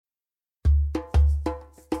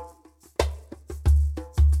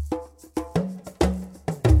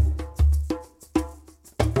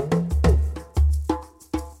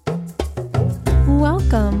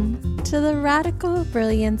to the Radical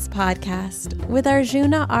Brilliance podcast with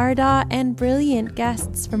Arjuna Arda and brilliant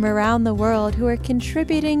guests from around the world who are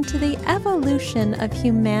contributing to the evolution of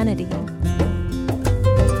humanity.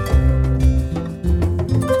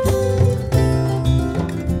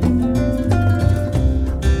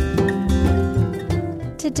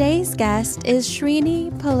 Today's guest is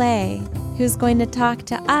Srini Pillay, who's going to talk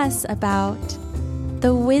to us about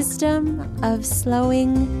the wisdom of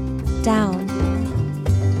slowing down.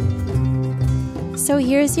 So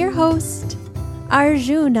here's your host,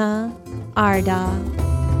 Arjuna Arda.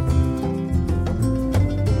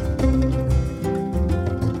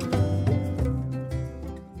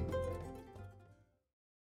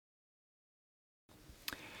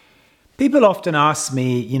 People often ask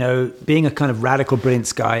me, being a kind of radical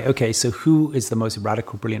brilliance guy, okay, so who is the most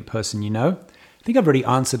radical brilliant person you know? I think I've already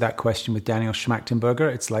answered that question with Daniel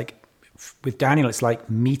Schmachtenberger. With Daniel, it's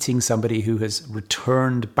like meeting somebody who has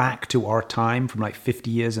returned back to our time from like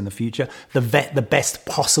 50 years in the future, the best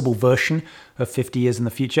possible version of 50 years in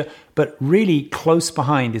the future. But really close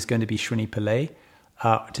behind is going to be Srini Pillay,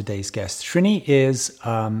 today's guest. Srini is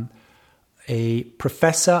a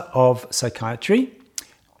professor of psychiatry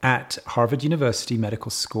at Harvard University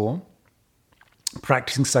Medical School,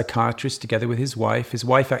 practicing psychiatrist together with his wife. His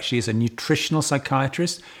wife actually is a nutritional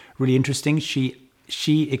psychiatrist. Really interesting.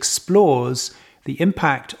 She explores the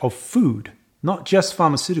impact of food, not just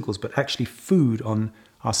pharmaceuticals, but actually food on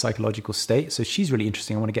our psychological state. So she's really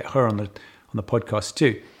interesting. I want to get her on the podcast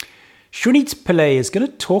too. Srini Pillay is going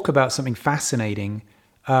to talk about something fascinating,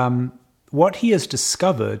 what he has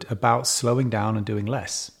discovered about slowing down and doing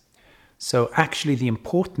less. So actually the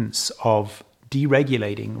importance of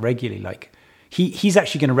deregulating regularly, like he's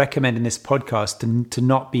actually going to recommend in this podcast to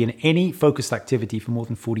not be in any focused activity for more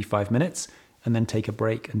than 45 minutes and then take a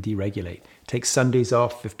break and deregulate. Take Sundays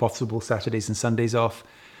off, if possible, Saturdays and Sundays off,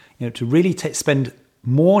 to really spend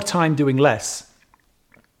more time doing less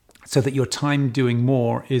so that your time doing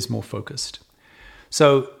more is more focused.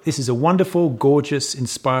 So this is a wonderful, gorgeous,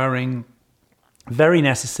 inspiring, very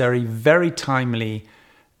necessary, very timely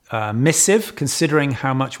missive, considering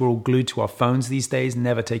how much we're all glued to our phones these days,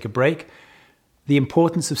 never take a break. The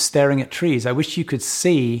importance of staring at trees. I wish you could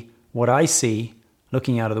see what I see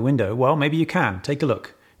looking out of the window. Well, maybe you can. Take a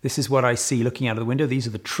look. This is what I see looking out of the window. These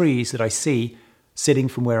are the trees that I see sitting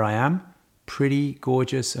from where I am. Pretty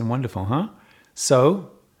gorgeous and wonderful, huh?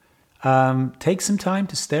 So take some time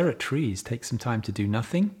to stare at trees. Take some time to do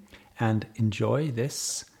nothing and enjoy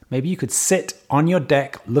this. Maybe you could sit on your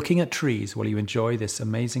deck looking at trees while you enjoy this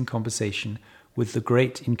amazing conversation with the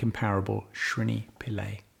great, incomparable Srini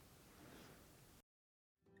Pillay.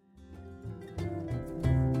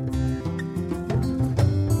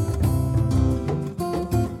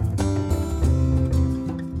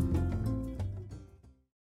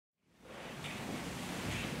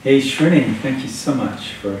 Hey Srini, thank you so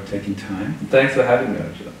much for taking time. Thanks for having me,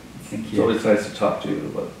 Arjuna. Thank you. It's always nice to talk to you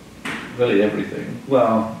about really everything.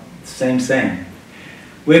 Well, same.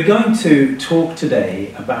 We're going to talk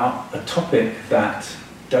today about a topic that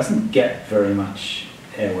doesn't get very much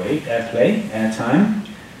airtime,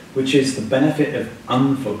 which is the benefit of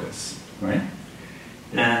unfocus, right?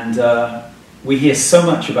 And we hear so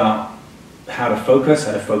much about how to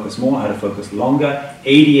focus more, how to focus longer.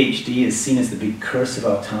 ADHD is seen as the big curse of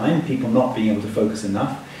our time, people not being able to focus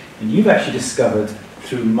enough. And you've actually discovered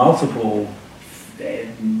through multiple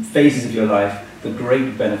phases of your life the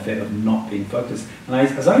great benefit of not being focused. And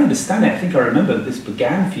as I understand it, I think I remember this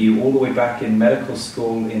began for you all the way back in medical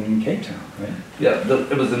school in Cape Town, right? Yeah,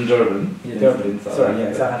 it was in Durban.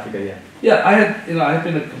 South Africa, yeah. Yeah, I had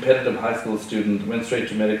been a competitive high school student, went straight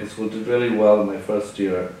to medical school, did really well in my first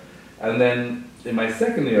year. And then in my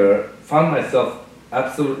second year, found myself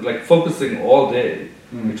absolutely focusing all day,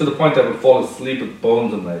 to the point I would fall asleep with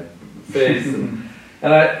bones in my face.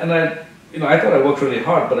 and I thought I worked really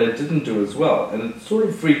hard, but I didn't do as well, and it sort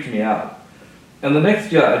of freaked me out. And the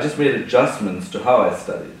next year, I just made adjustments to how I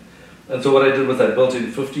studied. And so what I did was I built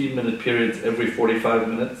in 15-minute periods every 45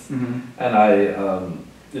 minutes, and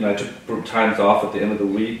I took times off at the end of the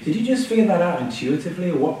week. Did you just figure that out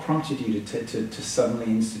intuitively, or what prompted you to suddenly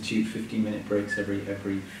institute 15-minute breaks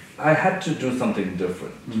every? I had to do something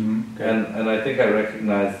different, Okay. and I think I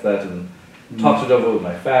recognized that and talked it over with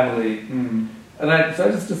my family. And so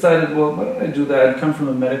I just decided, well, why don't I do that? You come from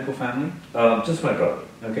a medical family? Just my brother.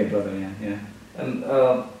 Okay, brother, yeah. And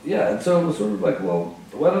and so it was sort of like, well,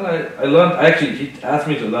 why don't I learned, he asked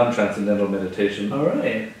me to learn transcendental meditation. All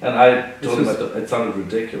right. And I told him it sounded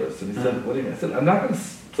ridiculous. And he said, what do you mean? I said, I'm not going to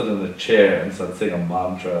sit in a chair and start saying a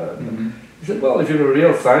mantra. And he said, well, if you're a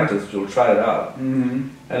real scientist, you'll try it out.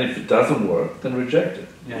 And if it doesn't work, then reject it.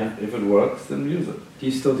 Yeah. If it works, then use it. Do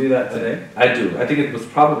you still do that today? I do. I think it was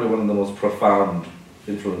probably one of the most profound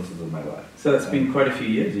influences in my life. So it's been quite a few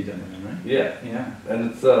years you've done it then, right? Yeah. Yeah.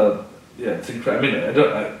 And it's incredible.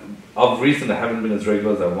 I mean, of recent, I haven't been as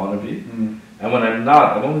regular as I want to be. Mm. And when I'm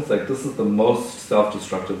not, I'm always like, this is the most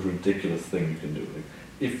self-destructive, ridiculous thing you can do. Like,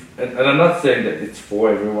 and I'm not saying that it's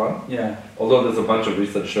for everyone. Yeah. Although there's a bunch of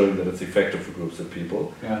research showing that it's effective for groups of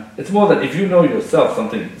people. Yeah. It's more that if you know yourself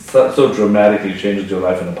something so dramatically changes your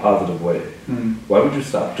life in a positive way, why would you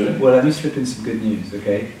stop doing it? Well, let me slip in some good news,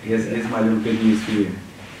 okay? Here's my little good news for you.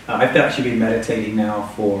 I've actually been meditating now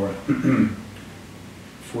for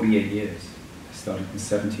 48 years. I started in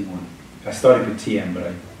 71. I started with TM, but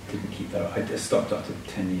I didn't keep that up. I just stopped after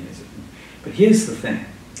 10 years. But here's the thing.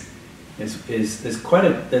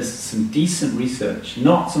 There's some decent research,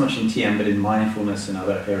 not so much in TM, but in mindfulness and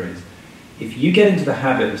other areas. If you get into the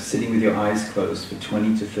habit of sitting with your eyes closed for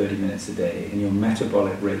 20 to 30 minutes a day and your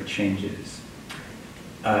metabolic rate changes,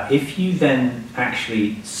 if you then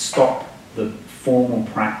actually stop the formal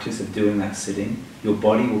practice of doing that sitting, your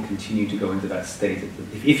body will continue to go into that state.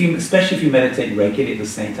 Especially if you meditate regularly at the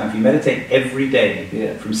same time. If you meditate every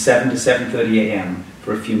day from 7 to 7:30 a.m.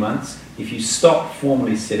 for a few months, if you stop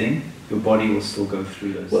formally sitting, your body will still go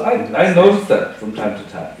through those. Well, I noticed that from time to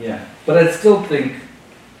time. Yeah. But I still think,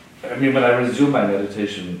 I mean, when I resume my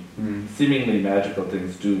meditation, seemingly magical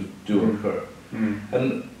things do occur.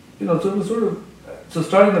 And, so it was sort of, so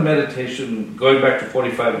starting the meditation, going back to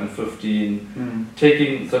 45 and 15,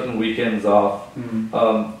 taking certain weekends off, and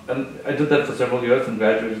I did that for several years and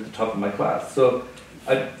graduated at the top of my class. So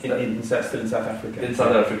still in South Africa. In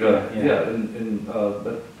South Africa, yeah.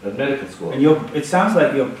 At medical school. And it sounds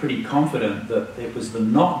like you're pretty confident that it was the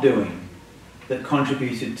not doing that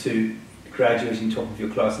contributed to graduating top of your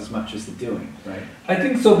class as much as the doing, right? I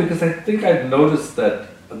think so, because I think I'd noticed that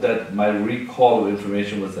my recall of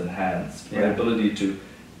information was enhanced, my ability to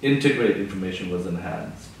integrate information was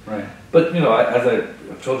enhanced. Right. But as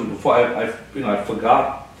I've told you before, I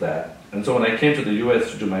forgot that, and so when I came to the U.S.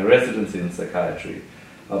 to do my residency in psychiatry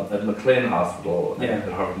at McLean Hospital at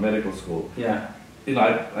Harvard Medical School,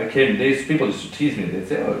 I came. People used to tease me. They'd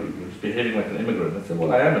say, "Oh, you're behaving like an immigrant." I said,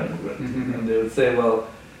 "Well, I am an immigrant," and they would say, "Well,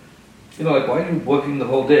 why are you working the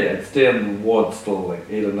whole day?" I'd stay on the ward till like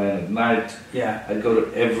 8 or 9 at night. Yeah. I'd go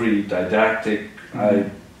to every didactic.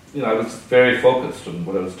 I was very focused on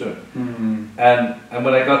what I was doing. And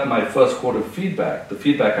when I got my first quarter feedback, the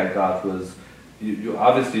feedback I got was, you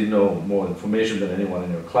obviously know more information than anyone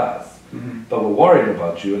in your class, but we're worried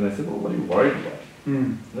about you. And I said, well, what are you worried about?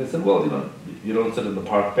 And they said, well, you don't sit in the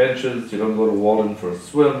park benches, you don't go to Walden for a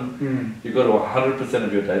swim, you go to 100%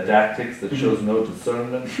 of your didactics that shows no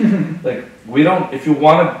discernment. If you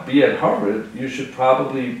want to be at Harvard, you should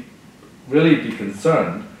probably really be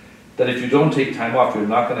concerned that if you don't take time off, you're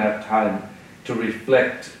not going to have time to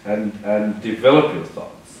reflect and develop your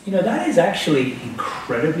thoughts. That is actually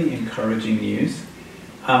incredibly encouraging news.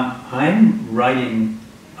 I'm writing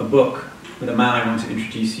a book with a man I want to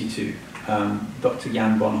introduce you to, Dr.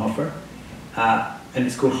 Jan Bonhoeffer, and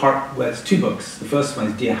it's called it's 2 books. The first one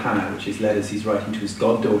is Dear Hannah, which is letters he's writing to his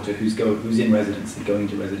goddaughter who's in residency, going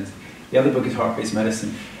to residency. The other book is Heart-Based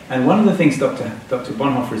Medicine. And one of the things Dr.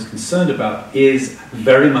 Bonhoeffer is concerned about is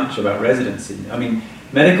very much about residency. I mean,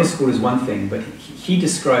 medical school is one thing, but he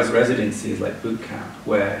describes residency as like boot camp,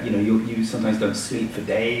 where you sometimes don't sleep for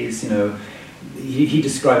days. He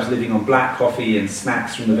describes living on black coffee and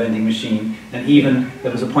snacks from the vending machine, and even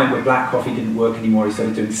there was a point where black coffee didn't work anymore. He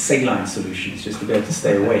started doing saline solutions just to be able to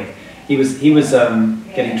stay awake. He was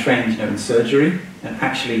getting trained, in surgery, and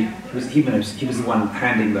actually he was the one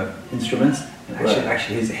handling the instruments, and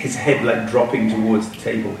actually his head dropping towards the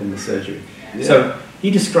table in the surgery. Yeah. So he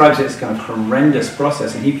describes it as kind of horrendous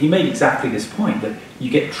process, and he made exactly this point, that you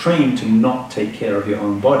get trained to not take care of your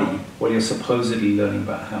own body while you're supposedly learning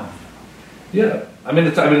about health. Yeah,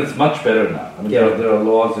 it's much better now. There are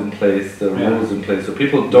laws in place, there are rules in place, so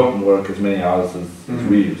people don't work as many hours as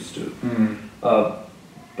we used to.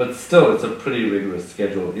 But still, it's a pretty rigorous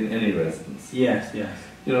schedule in any residence. Yes.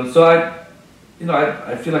 So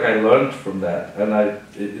I feel like I learned from that, and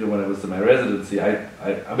when I was in my residency, I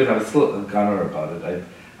was still a gunner about it.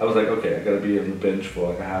 I was like, okay, I got to be on the bench for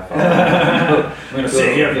like a half hour. I'm going to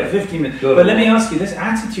sit here for 15 minutes. But let me ask you, this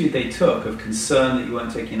attitude they took of concern that you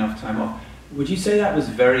weren't taking enough time off, would you say that was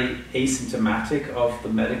very asymptomatic of the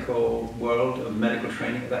medical world, of medical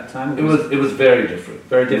training at that time? It was very different.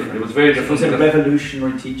 Very different. It was very different. Was it a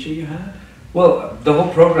revolutionary teacher you had? Well, the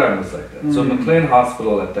whole program was like that. So McLean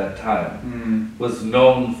Hospital at that time was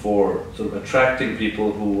known for sort of attracting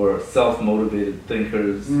people who were self-motivated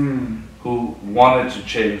thinkers, who wanted to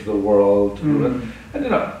change the world. And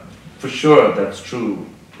for sure that's true,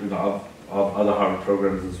 of other Harvard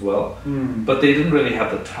programs as well. But they didn't really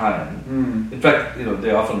have the time. In fact,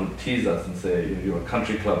 they often would tease us and say, you're a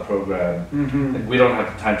country club program. Like, we don't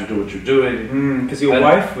have the time to do what you're doing. Because your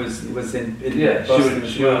wife was in Boston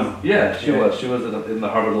as well. She was. She was in the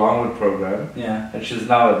Harvard Longwood program. Yeah. And she's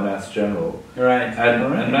now at Mass General. Right.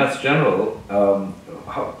 And Mass General,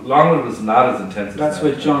 Longwood was not as intense. That's as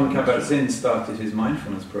where John Kabat-Zinn started his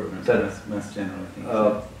mindfulness program. Mass General, I think.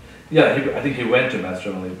 I think he went to Mass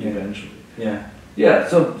General eventually. Yeah.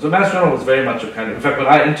 So Mass General was very much a kind of. In fact, when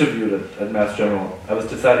I interviewed at Mass General, I was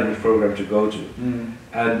deciding which program to go to,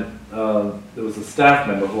 and there was a staff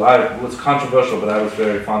member who was controversial, but I was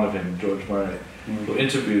very fond of him, George Murray, who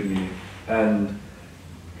interviewed me, and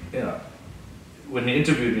when he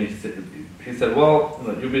interviewed me, he said, "Well,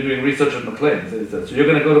 you've been doing research at McLean." So he said, "So you're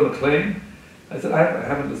going to go to McLean?" I said, "I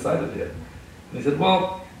haven't decided yet." And he said,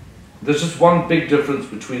 "Well, there's just one big difference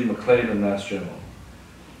between McLean and Mass General.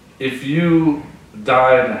 If you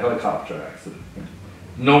die in a helicopter accident,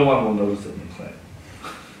 no one will notice it in McLean.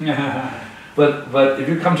 But if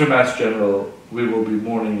you come to Mass General, we will be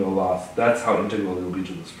mourning your loss. That's how integral it will be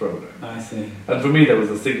to this program." I see. And for me, that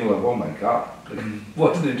was a signal of, oh my God,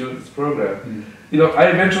 what did they do with this program? I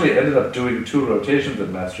eventually ended up doing 2 rotations at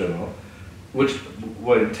Mass General, which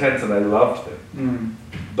were intense, and I loved them.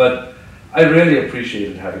 But I really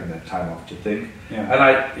appreciated having that time off to think. Yeah. And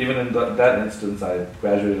I, even in that instance, I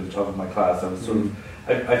graduated at the top of my class. I was sort of,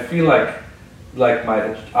 I feel like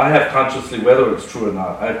I have consciously, whether it's true or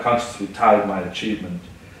not, I have consciously tied my achievement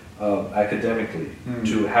academically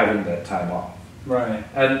to having that time off. Right.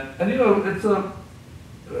 And it's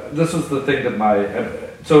this was the thing that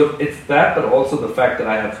so it's that, but also the fact that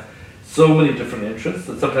I have so many different interests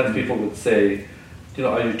that sometimes people would say,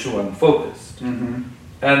 are you too unfocused?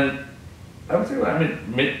 And I would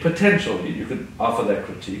say, potentially you could offer that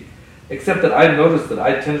critique, except that I noticed that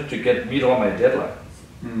I tended to meet all my deadlines.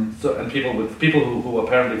 So, and people who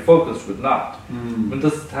apparently focused would not. When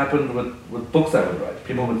this happened with books I would write,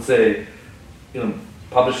 people would say,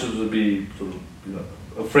 publishers would be sort of,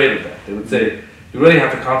 afraid of that. They would say, you really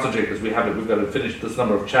have to concentrate because we've got to finish this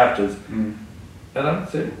number of chapters. And I would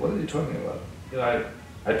say, what are you talking about?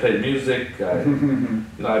 I play music.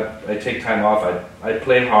 I take time off. I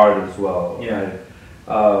play hard as well. Yeah.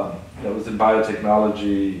 I was in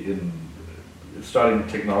biotechnology, starting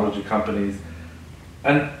technology companies,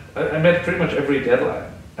 and I met pretty much every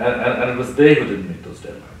deadline. And it was they who didn't meet those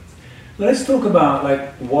deadlines. Let's talk about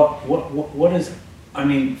what is.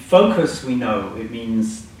 Focus. We know it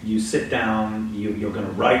means you sit down. You're going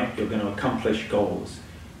to write. You're going to accomplish goals.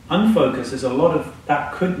 Unfocus is a lot of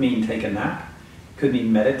that. Could mean take a nap. Could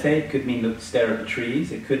mean meditate, could mean stare at the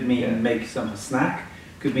trees, it could mean make some snack,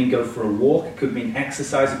 could mean go for a walk, it could mean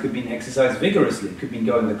exercise, it could mean exercise vigorously, it could mean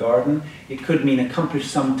go in the garden, it could mean accomplish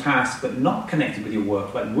some task but not connected with your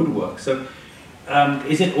work, like woodwork. So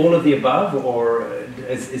is it all of the above, or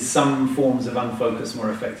is some forms of unfocus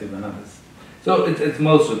more effective than others? So it's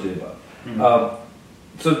most of the above.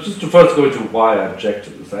 So just to first go into why I object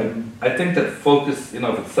to this, I think that focus in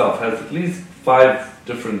of itself has at least 5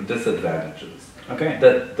 different disadvantages. Okay.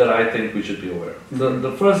 That I think we should be aware of. So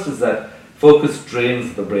the first is that focus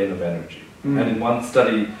drains the brain of energy. And in one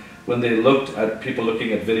study, when they looked at people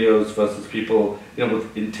looking at videos versus people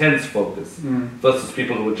with intense focus versus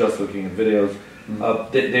people who were just looking at videos,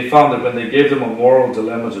 they found that when they gave them a moral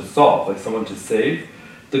dilemma to solve, like someone to save,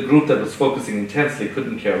 the group that was focusing intensely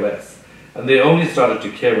couldn't care less. And they only started to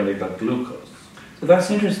care when they got glucose. So that's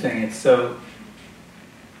interesting.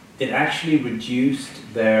 It actually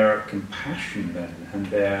reduced their compassion then, and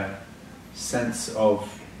their sense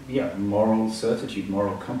of moral certitude,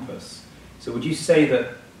 moral compass. So would you say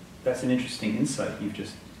that that's an interesting insight you've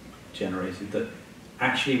just generated, that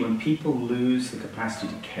actually when people lose the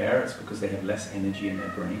capacity to care, it's because they have less energy in their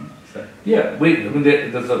brain?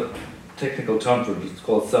 There's a technical term for it. It's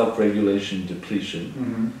called self-regulation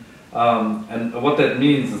depletion. And what that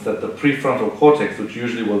means is that the prefrontal cortex, which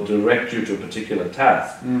usually will direct you to a particular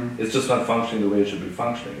task, is just not functioning the way it should be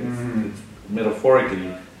functioning. It's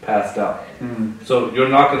metaphorically passed out. So you're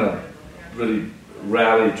not going to really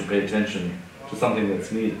rally to pay attention to something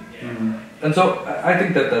that's needed. And so I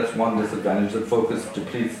think that that's one disadvantage, that focus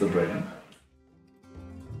depletes the brain.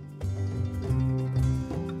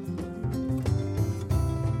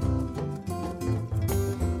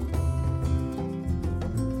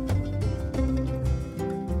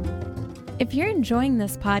 If you're enjoying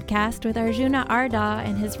this podcast with Arjuna Arda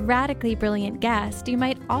and his radically brilliant guest, you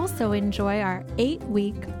might also enjoy our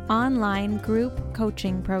 8-week online group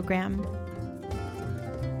coaching program.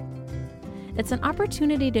 It's an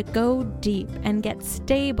opportunity to go deep and get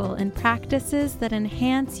stable in practices that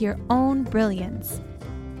enhance your own brilliance.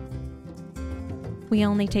 We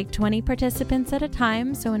only take 20 participants at a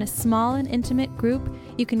time, so in a small and intimate group,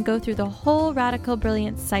 you can go through the whole Radical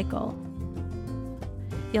Brilliance cycle.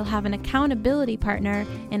 You'll have an accountability partner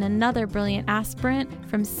in another brilliant aspirant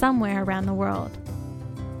from somewhere around the world.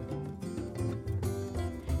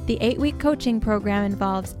 The 8-week coaching program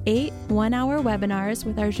involves 8 one-hour webinars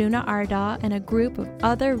with Arjuna Ardagh and a group of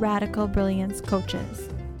other Radical Brilliance coaches.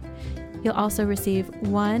 You'll also receive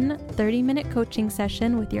 1 30-minute coaching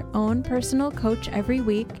session with your own personal coach every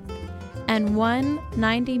week and 1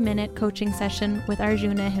 90-minute coaching session with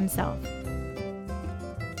Arjuna himself.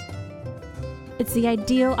 It's the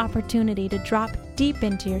ideal opportunity to drop deep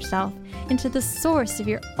into yourself, into the source of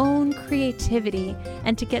your own creativity,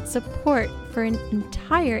 and to get support for an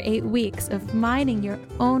entire 8 weeks of mining your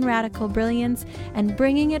own radical brilliance and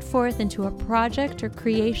bringing it forth into a project or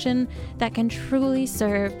creation that can truly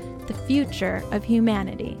serve the future of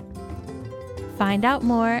humanity. Find out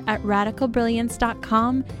more at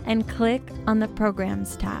radicalbrilliance.com and click on the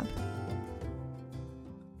Programs tab.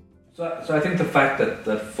 So I think the fact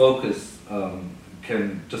that focus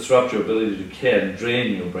can disrupt your ability to care and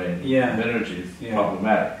drain your brain of energy is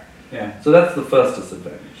problematic. Yeah. So that's the first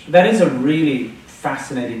disadvantage. That is a really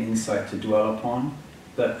fascinating insight to dwell upon,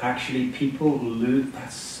 that actually people lose,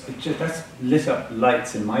 that's lit up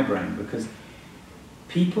lights in my brain, because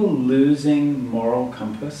people losing moral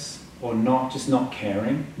compass or not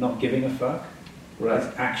caring, not giving a fuck, Right.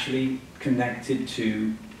 is actually connected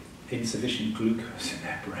to insufficient glucose in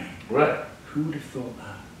their brain. Right. Who would have thought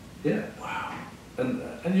that? Yeah. Wow.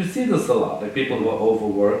 And you see this a lot, like people who are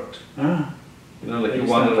overworked. You know, like They you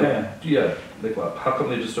just wonder, don't like, care. like, well, how come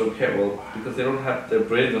they just don't care? Well, because they don't have, their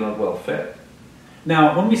brains are not well fed.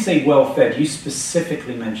 Now, when we say well fed, you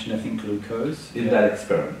specifically mentioned, I think, glucose. In that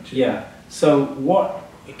experiment. Yeah. So what,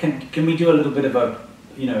 can we do a little bit of a,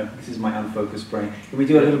 this is my unfocused brain, can we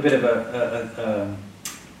do a little bit of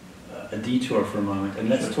a detour for a moment, and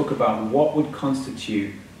let's talk about what would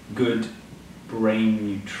constitute good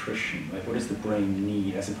brain nutrition? Like, what does the brain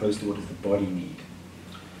need as opposed to what does the body need?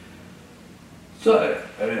 So,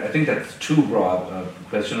 I think that's too broad a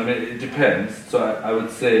question. I mean, it depends. So I would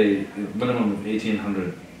say minimum of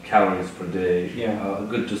 1,800 calories per day, a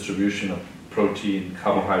good distribution of protein,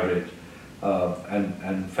 carbohydrate,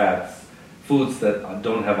 and fats. Foods that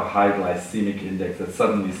don't have a high glycemic index that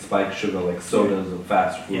suddenly spike sugar, like sodas or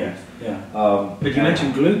fast foods. But you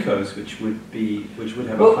mentioned glucose, which would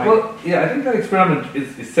have a high... Well, I think that experiment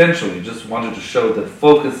is essentially just wanted to show that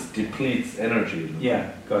focus depletes energy.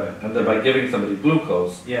 Yeah, got it. And that by giving somebody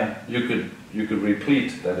glucose, you could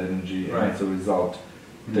replete that energy, and as a result,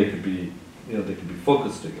 they could be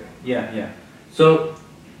focused again. Yeah. So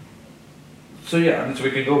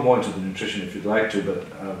we can go more into the nutrition if you'd like to, but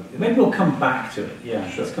maybe we'll come back to it. Yeah,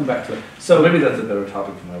 sure. Let's come back to it. So maybe that's a better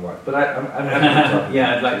topic for my wife, but I'm happy to talk.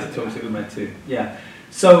 I'd like to talk to Uma too. Yeah.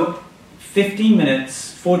 So 15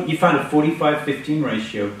 minutes. You found a 45-15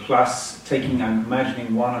 ratio plus taking, I'm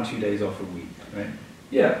imagining, 1 or 2 days off a week, right?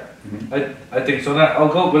 Yeah, I think so. Now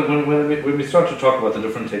I'll go when we start to talk about the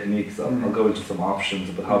different techniques. I'll go into some options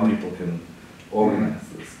about how people can organize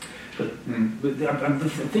this. But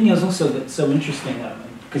the thing is also that's so interesting,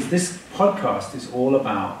 because this podcast is all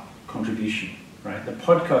about contribution, right? The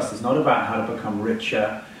podcast is not about how to become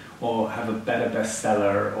richer or have a better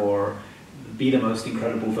bestseller or be the most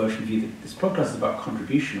incredible version of you. This podcast is about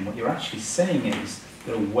contribution, and what you're actually saying is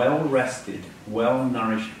that a well-rested,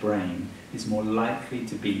 well-nourished brain is more likely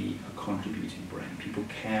to be a contributing brain. People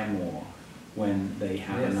care more when they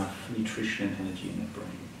have enough nutrition and energy in their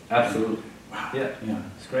brain. Absolutely. Wow. Yeah,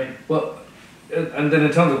 it's great. Well, and then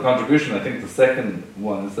in terms of contribution, I think the second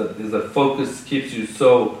one is that focus keeps you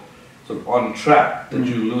so sort of on track that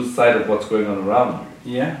you lose sight of what's going on around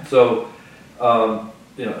you. Yeah. So,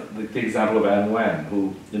 the example of Anne Wan,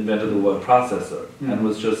 who invented the word processor and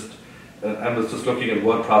was just looking at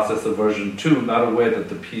word processor version 2, not aware that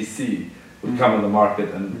the PC would come on the market,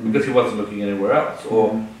 and because he wasn't looking anywhere else.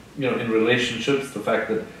 Or in relationships, the fact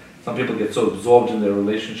that some people get so absorbed in their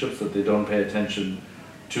relationships that they don't pay attention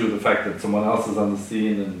to the fact that someone else is on the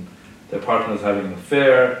scene and their partner is having an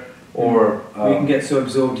affair, or... you can get so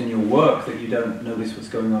absorbed in your work that you don't notice what's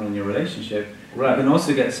going on in your relationship. Right. You can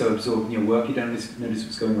also get so absorbed in your work you don't notice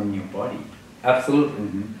what's going on in your body.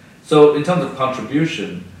 Absolutely. So in terms of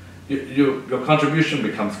contribution, your contribution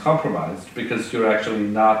becomes compromised because you're actually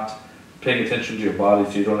not paying attention to your body,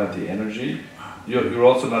 so you don't have the energy. You're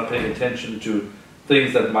also not paying attention to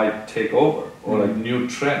things that might take over, or like new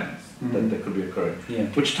trends that could be occurring. Yeah.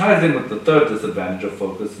 Which ties in with the third disadvantage of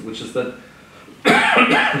focus, which is that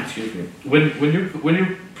excuse me, when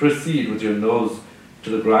you proceed with your nose to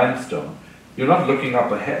the grindstone, you're not looking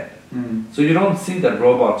up ahead. So you don't see that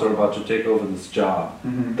robots are about to take over this job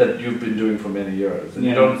that you've been doing for many years, and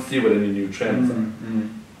you don't see what any new trends are.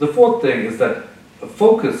 The fourth thing is that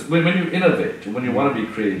focus, when you innovate, when you want to be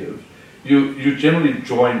creative, you generally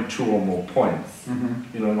join two or more points,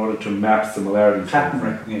 in order to map similarities. Pattern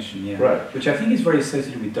recognition, yeah. Right. Which I think is very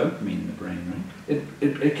associated with dopamine in the brain, right?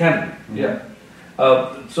 It can be, yeah.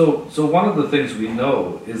 So one of the things we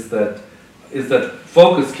know is that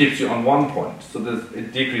focus keeps you on one point, so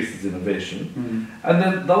it decreases innovation. And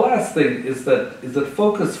then the last thing is that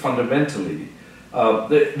focus fundamentally,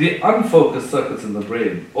 the unfocused circuits in the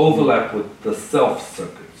brain overlap with the self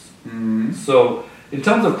circuits. So in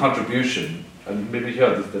terms of contribution, and maybe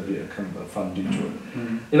here there'd be a kind of a fun detour.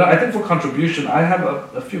 I think for contribution, I have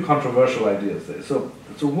a few controversial ideas there. So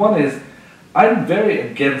one is, I'm very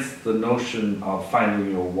against the notion of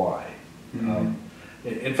finding your why.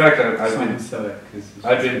 In fact, I've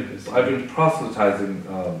been proselytizing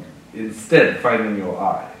instead finding your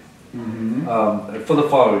I, for the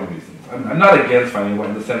following reasons. I'm not against finding your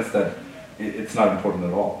why in the sense that it's not important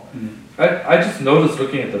at all. I just noticed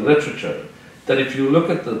looking at the literature that if you look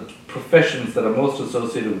at the professions that are most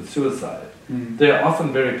associated with suicide, they are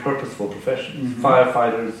often very purposeful professions.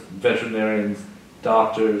 Firefighters, veterinarians,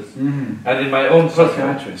 doctors, and in my own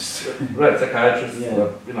psychiatrists, psychiatrists,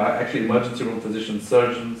 actually emergency room physicians,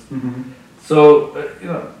 surgeons, so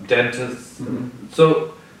dentists.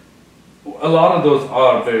 So a lot of those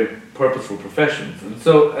are very purposeful professions,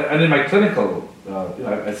 and in my clinical,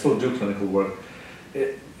 I still do clinical work.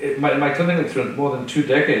 In my clinical experience, more than 2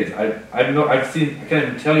 decades, I've seen. I can't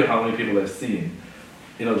even tell you how many people I've seen.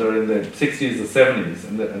 They're in their 60s or 70s,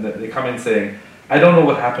 and they come in saying, I don't know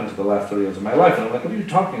what happened to the last 30 years of my life. And I'm like, what are you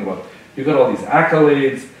talking about? You've got all these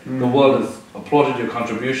accolades, the world has applauded your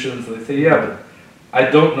contributions, and they say, yeah, but I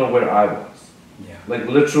don't know where I was. Yeah. Like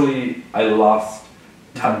literally, I lost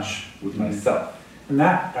touch with myself. And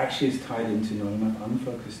that actually is tied into not enough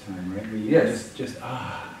unfocused time, right? Where you have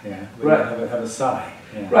a sigh.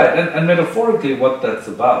 Yeah. Right, and metaphorically what that's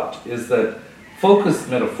about is that focus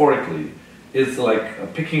metaphorically is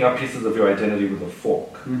like picking up pieces of your identity with a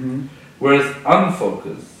fork. Whereas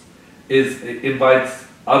unfocused invites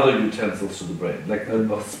other utensils to the brain, like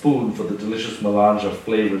a spoon for the delicious melange of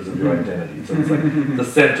flavors of your identity. So it's like the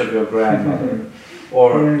scent of your grandmother,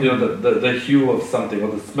 or the hue of something,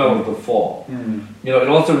 or the smell of the fall. It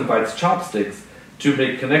also invites chopsticks to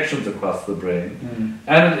make connections across the brain,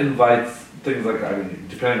 and it invites things like,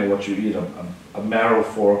 depending on what you eat, a marrow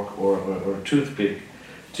fork or a toothpick,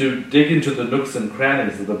 to dig into the nooks and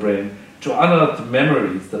crannies of the brain to unearth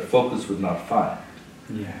memories that focus would not find.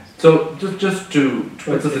 Yes. So just to...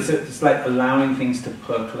 It's like allowing things to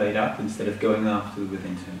percolate up instead of going after with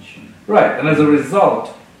intention. Right, and as a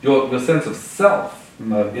result, your sense of self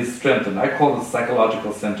is strengthened. I call this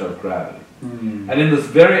psychological center of gravity. And in this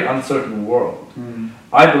very uncertain world,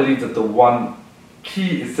 I believe that the one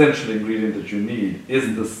key essential ingredient that you need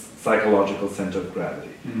is this psychological center of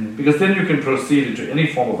gravity. Because then you can proceed into any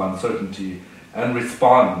form of uncertainty and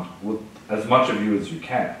respond with as much of you as you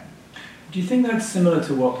can. Do you think that's similar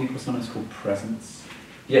to what people sometimes call presence?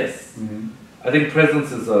 Yes. I think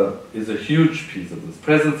presence is a huge piece of this.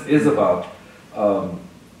 Presence is about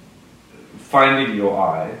finding your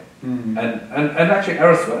I. And actually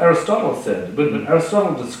Aristotle said, when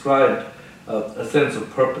Aristotle described a sense of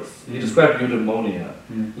purpose, he described eudaimonia,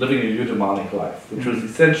 living a eudaimonic life, which was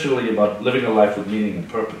essentially about living a life with meaning and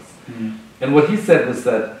purpose. And what he said was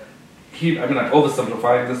that I'm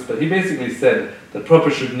oversimplifying this, but he basically said that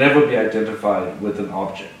purpose should never be identified with an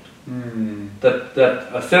object. That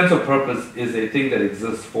a sense of purpose is a thing that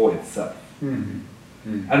exists for itself.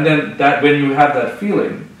 And then that when you have that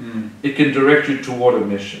feeling, it can direct you toward a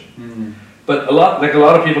mission. But a lot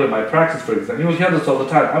of people in my practice, for example, you'll hear this all the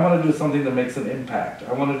time, I want to do something that makes an impact.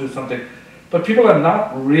 I want to do something. But people are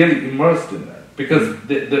not really immersed in that because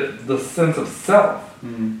the sense of self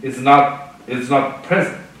is not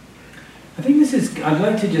present. I think I'd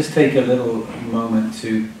like to just take a little moment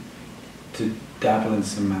to dabble in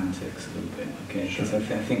semantics a little bit, okay? Because I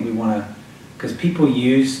think we want to, because people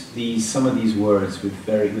use some of these words with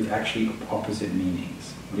actually opposite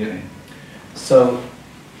meanings. Okay? Yeah. So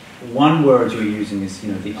one word you're using is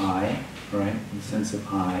the I, right? The sense of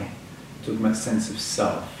I. Talking about sense of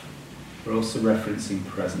self. We're also referencing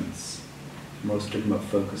presence. We're also talking about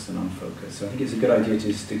focus and unfocused. So I think it's a good idea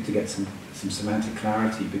to get some semantic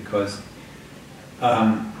clarity because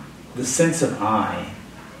the sense of I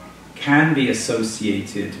can be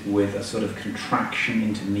associated with a sort of contraction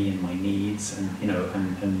into me and my needs and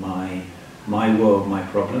and my my world, my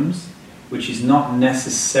problems, which is not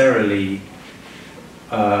necessarily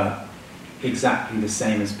exactly the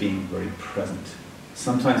same as being very present.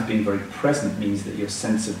 Sometimes being very present means that your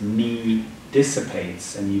sense of me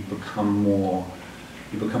dissipates and you become more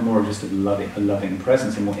of just a loving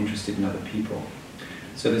presence and more interested in other people.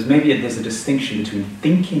 So there's a distinction between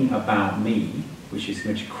thinking about me, which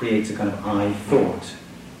creates a kind of I thought,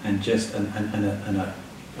 and just a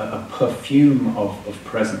perfume of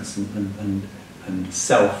presence and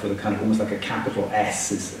self with a kind of almost like a capital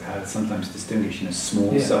S is how it's sometimes distinguished,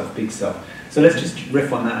 small self, big self. So let's just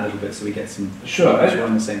riff on that a little bit so we get some. Sure, we're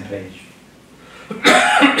on the same page.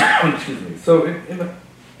 Excuse me. So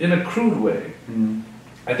in a crude way,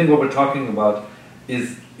 I think what we're talking about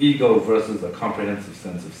is ego versus a comprehensive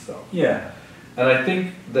sense of self. Yeah. And I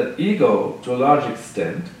think that ego, to a large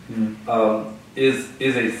extent, is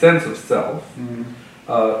a sense of self. And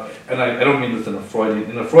I don't mean this in a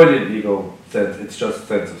Freudian ego sense, it's just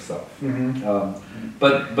sense of self.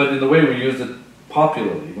 But in the way we use it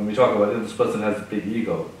popularly, when we talk about this person has a big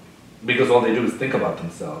ego, because all they do is think about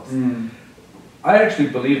themselves, I actually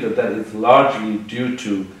believe that is largely due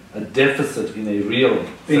to a deficit in a real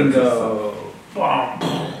sense of self.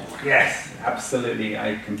 Yes, absolutely.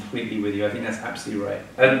 I completely with you. I think that's absolutely right.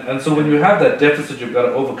 And so when you have that deficit, you've got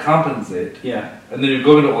to overcompensate. Yeah. And then you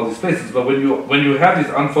go into all these places. But when you have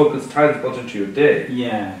these unfocused times built into your day,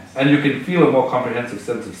 and you can feel a more comprehensive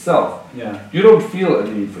sense of self, you don't feel a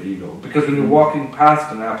need for ego. Because when you're walking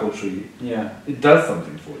past an apple tree, it does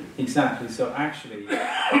something for you. Exactly. So actually,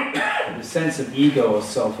 the sense of ego or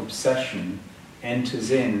self-obsession enters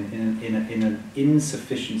in an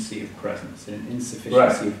insufficiency of presence, in an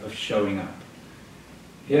insufficiency of showing up.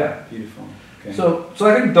 Yeah. Beautiful. Okay. So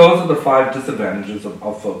I think those are the 5 disadvantages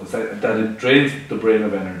of focus. That it drains the brain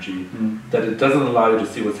of energy, that it doesn't allow you to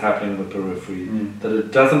see what's happening in the periphery, that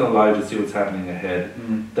it doesn't allow you to see what's happening ahead,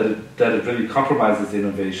 that it really compromises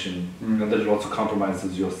innovation, and that it also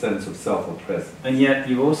compromises your sense of self or presence. And yet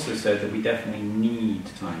you also said that we definitely need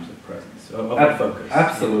times of presence, of focus.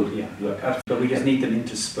 Absolutely. But we just need them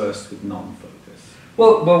interspersed with non-focus.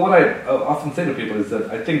 Well, what I often say to people is that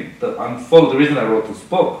I think the reason I wrote this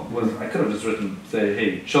book was I could have just say,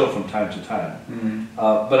 hey, chill from time to time.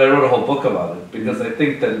 But I wrote a whole book about it because I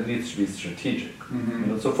think that it needs to be strategic.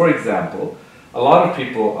 So, for example, a lot of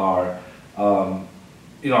people are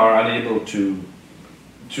unable to.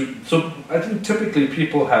 So I think typically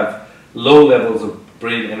people have low levels of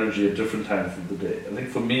brain energy at different times of the day. I think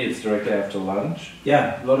for me it's directly after lunch.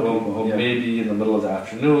 Yeah, a lot of people. Or maybe in the middle of the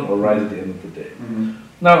afternoon or right at the end of the day.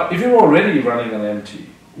 Now, if you're already running on empty,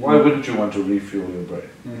 why wouldn't you want to refuel your brain?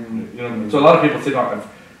 So a lot of people say, no,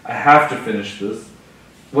 I have to finish this.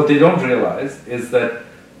 What they don't realize is that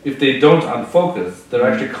if they don't unfocus, they're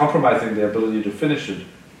actually compromising their ability to finish it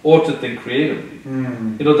or to think creatively.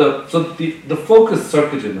 The focus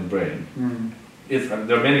circuit in the brain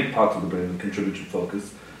there are many parts of the brain that contribute to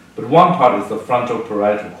focus, but one part is the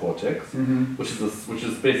frontoparietal cortex, which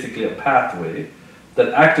is basically a pathway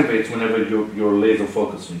that activates whenever you're laser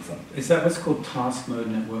focused on something. Is that what's called task mode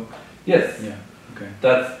network? Yes. Yeah. Okay.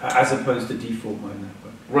 That's as opposed to default mode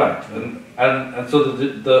network. Right. And so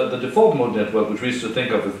the default mode network, which we used to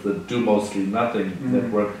think of as the do mostly nothing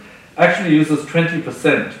network, actually uses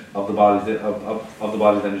 20% of the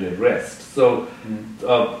body's energy at rest. So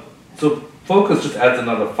focus just adds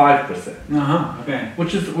another 5%. Okay.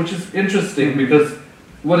 Which is interesting because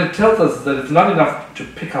what it tells us is that it's not enough to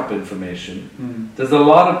pick up information. There's a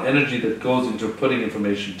lot of energy that goes into putting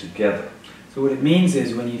information together. So what it means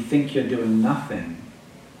is when you think you're doing nothing,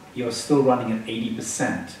 you're still running at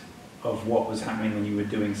 80% of what was happening when you were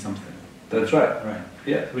doing something. That's right. Right.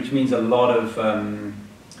 Yeah. Which means a lot of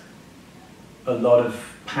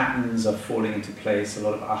patterns are falling into place, a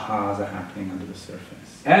lot of ahas are happening under the surface.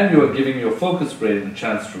 And you are giving your focus brain a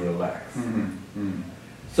chance to relax.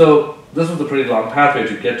 So this was a pretty long pathway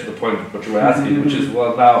to get to the point of what you were asking, which is,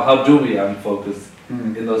 well, now how do we unfocus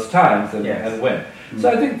in those times and when? So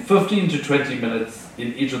I think 15 to 20 minutes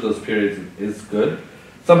in each of those periods is good.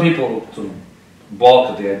 Some people sort of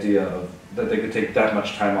balk at the idea of that they could take that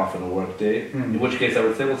much time off in a work day, in which case I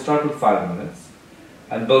would say, well, start with 5 minutes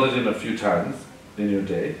and build it in a few times in your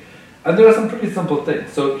day. And there are some pretty simple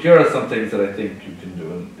things. So here are some things that I think you can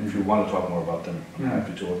do, and if you want to talk more about them, I'm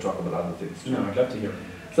happy to, or talk about other things too. No, I'd love to hear it.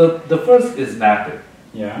 So the first is napping.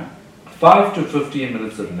 Yeah. 5 to 15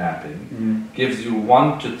 minutes of napping gives you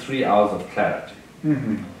 1 to 3 hours of clarity,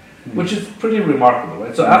 which is pretty remarkable,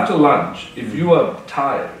 right? So after lunch, if you are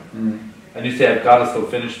tired and you say, I've got to still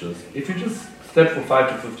finish this, if you just slept for 5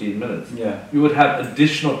 to 15 minutes, you would have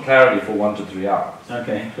additional clarity for 1 to 3 hours.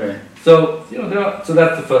 Okay, great. So so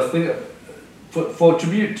that's the first thing.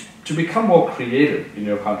 to become more creative in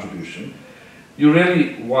your contribution, you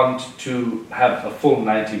really want to have a full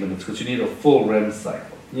 90 minutes because you need a full REM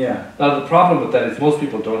cycle. Yeah. Now the problem with that is most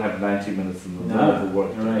people don't have 90 minutes in the middle of the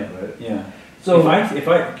work day, right? Yeah. So if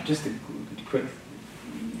I just a quick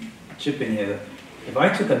chip in here, if I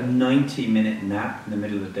took a 90-minute nap in the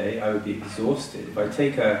middle of the day, I would be exhausted. If I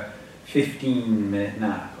take a 15-minute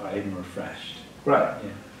nap, I'm refreshed. Right.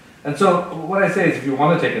 Yeah. And so what I say is if you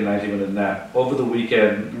want to take a 90-minute nap over the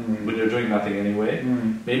weekend when you're doing nothing anyway,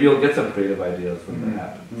 maybe you'll get some creative ideas when that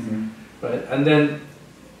happens. Right? And then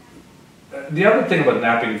the other thing about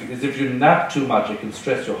napping is if you nap too much, it can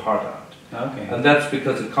stress your heart out. Okay. And that's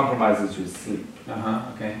because it compromises your sleep.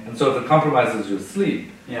 Okay. And so if it compromises your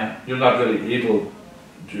sleep, you're not really able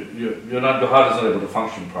to, your heart is not able to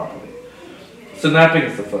function properly. So napping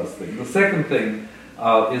is the first thing. The second thing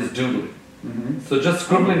is doodling. So just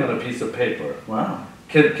scribbling on a piece of paper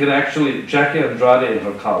can actually, Jackie Andrade and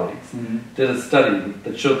her colleagues did a study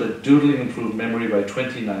that showed that doodling improved memory by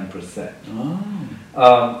 29%.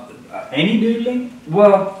 Any doodling?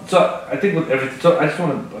 Well, so I think with everything, so I just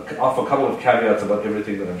want to offer a couple of caveats about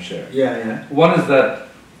everything that I'm sharing. Yeah. One is that,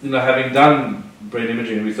 having done brain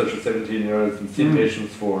imaging research for 17 years and seen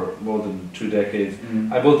patients for more than 2 decades,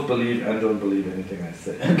 I both believe and don't believe anything I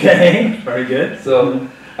say. Okay, very good. So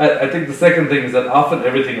I think the second thing is that often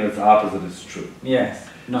everything that's opposite is true. Yes.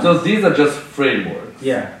 Nice. So these are just frameworks.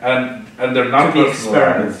 Yeah. And they're not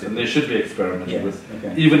personalized, and they should be experimented with,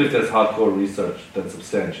 okay. even if there's hardcore research that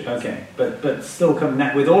substantiates. Okay, but still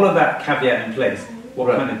with all of that caveat in place,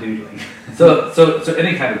 what kind of doodling? So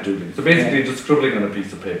any kind of doodling. So basically just scribbling on a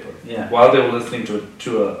piece of paper. Yeah. While they were listening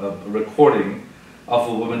to a recording of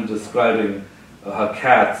a woman describing her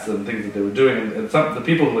cats and things that they were doing, and some the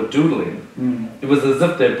people who were doodling, it was as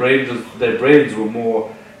if their brains were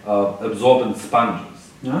more absorbent sponges.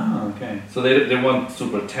 Oh, okay. So they weren't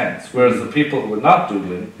super tense, whereas the people who were not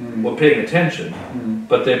doodling were paying attention,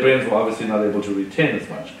 but their brains were obviously not able to retain as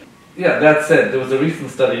much. Yeah, that said, there was a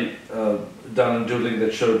recent study done on doodling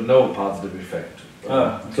that showed no positive effect.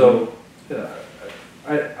 Okay. So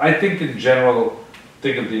I think in general,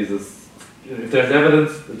 think of these as, if there's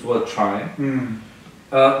evidence, it's worth trying.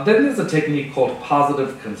 Then there's a technique called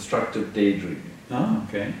positive constructive daydreaming. Oh,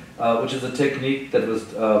 okay. Which is a technique that was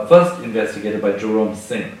first investigated by Jerome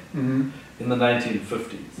Singer in the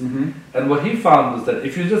 1950s. And what he found was that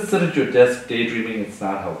if you just sit at your desk daydreaming, it's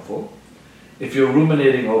not helpful. If you're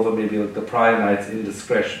ruminating over maybe like the prior night's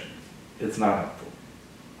indiscretion, it's not helpful.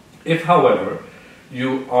 If, however,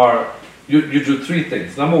 you do 3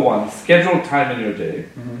 things. Number 1, schedule time in your day.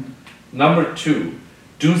 Number 2,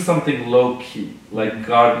 do something low key, like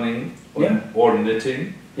gardening or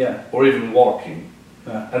knitting. Or even walking.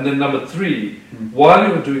 And then number 3, while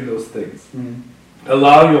you're doing those things,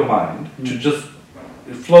 allow your mind to just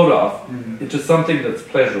float off into something that's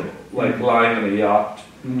pleasurable, like lying on a yacht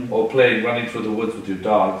or running through the woods with your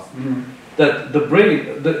dogs. That the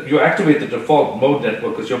brain, you activate the default mode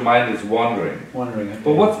network because your mind is wandering. Okay.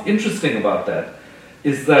 But what's interesting about that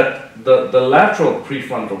is that the lateral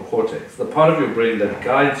prefrontal cortex, the part of your brain that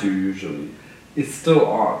guides you usually, is still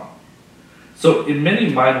on. So in many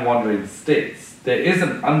mind-wandering states, there is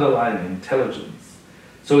an underlying intelligence.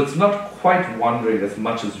 So it's not quite wandering as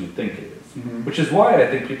much as you think it is, which is why I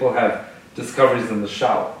think people have discoveries in the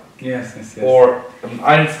shower. Yes. Or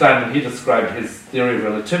Einstein, when he described his theory of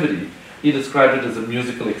relativity, he described it as a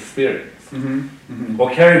musical experience.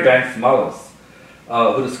 Or Carrie Banks Mullis,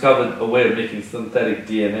 who discovered a way of making synthetic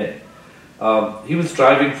DNA. He was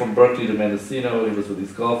driving from Berkeley to Mendocino. He was with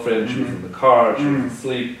his girlfriend. She was in the car. She was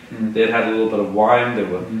asleep. They had had a little bit of wine. They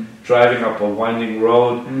were driving up a winding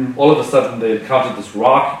road. All of a sudden, they encountered this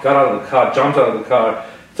rock. He got out of the car, jumped out of the car,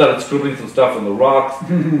 started scribbling some stuff on the rocks,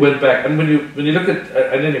 went back. And when you look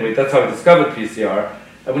at, and anyway, that's how he discovered PCR.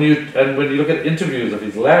 And when you look at interviews of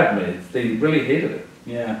his lab mates, they really hated it.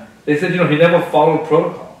 Yeah. They said, he never followed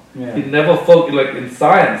protocol. Yeah. He never followed, like in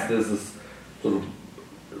science, there's this sort of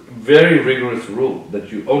very rigorous rule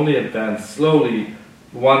that you only advance slowly,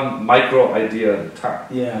 one micro idea at a time.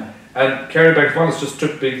 Yeah. And Carrie Banks Mullis just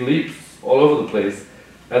took big leaps all over the place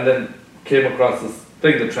and then came across this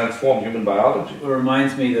thing that transformed human biology. It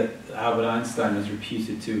reminds me that Albert Einstein is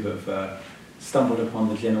reputed to have stumbled upon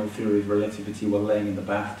the general theory of relativity while laying in the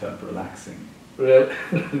bathtub relaxing. Really?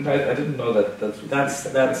 I didn't know that.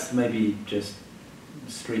 That's maybe just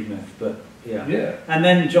street myth, but yeah. Yeah. And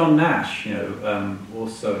then John Nash,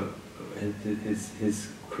 also his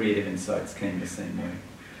creative insights came the same way.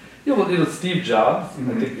 Yeah, well, Steve Jobs,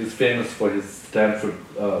 I think, is famous for his Stanford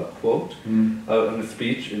quote in a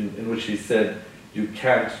speech in which he said, "You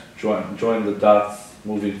can't join the dots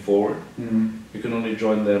moving forward. you can only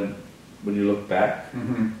join them when you look back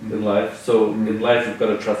in life. So in life, you've got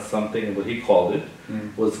to trust something, and what he called it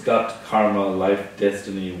was gut, karma, life,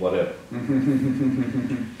 destiny, whatever.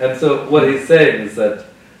 And so what he's saying is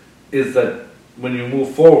that when you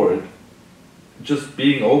move forward, just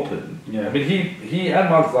being open. Yeah. I mean, he and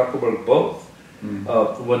Mark Zuckerberg both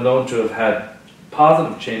were known to have had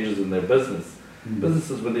positive changes in their businesses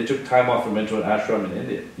when they took time off and went to an ashram in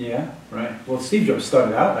India. Yeah, right. Well, Steve Jobs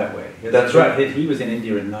started out that way. That's right. He was in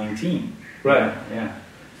India at 19. Right. Yeah.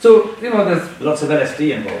 So, there's lots of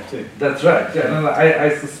LSD involved too. That's right. Yeah. And I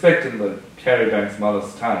suspect in the Carrie Banks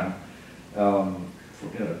mother's time,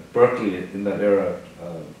 Berkeley in that era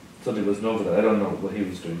certainly was known for that. I don't know what he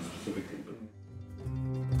was doing specifically. But.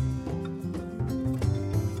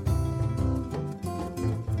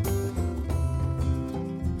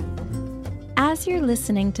 As you're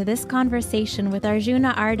listening to this conversation with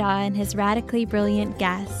Arjuna Arda and his radically brilliant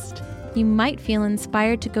guest, you might feel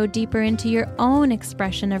inspired to go deeper into your own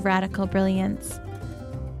expression of radical brilliance.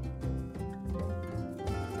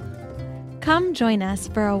 Come join us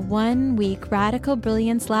for a 1-week Radical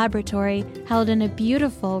Brilliance Laboratory held in a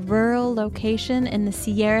beautiful rural location in the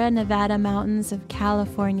Sierra Nevada mountains of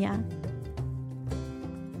California.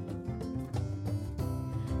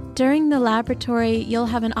 During the laboratory, you'll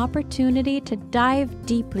have an opportunity to dive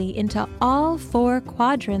deeply into all 4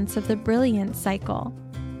 quadrants of the brilliance cycle.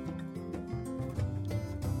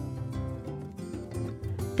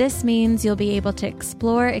 This means you'll be able to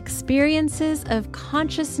explore experiences of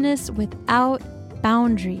consciousness without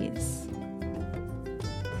boundaries.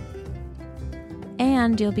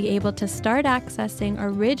 And you'll be able to start accessing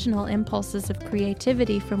original impulses of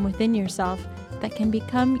creativity from within yourself that can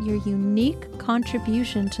become your unique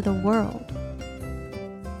contribution to the world.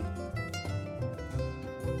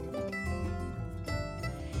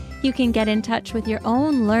 You can get in touch with your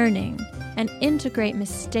own learning and integrate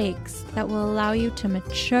mistakes that will allow you to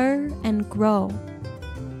mature and grow.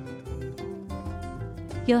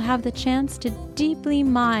 You'll have the chance to deeply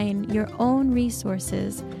mine your own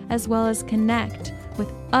resources as well as connect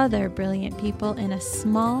with other brilliant people in a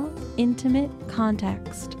small, intimate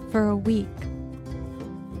context for a week.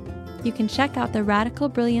 You can check out the Radical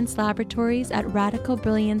Brilliance Laboratories at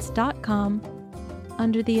radicalbrilliance.com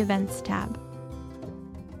under the Events tab.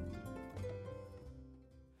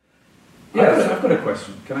 Yes, I've got a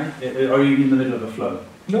question. Can I? Are you in the middle of a flow?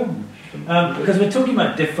 No. Because we're talking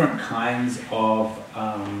about different kinds of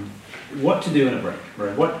what to do in a break,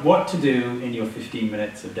 right? What to do in your 15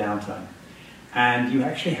 minutes of downtime. And you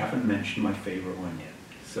actually haven't mentioned my favorite one yet.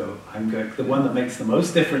 So I'm going the one that makes the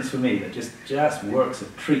most difference for me, that just works a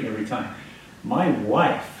treat every time. My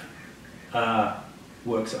wife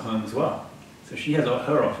works at home as well. So she has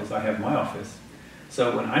her office, I have my office.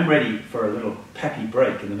 So when I'm ready for a little peppy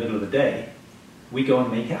break in the middle of the day, we go and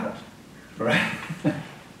make out, right?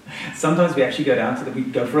 Sometimes we actually we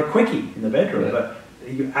go for a quickie in the bedroom. Right. But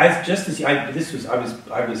I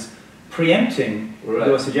was preempting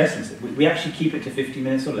your suggestions. We actually keep it to 50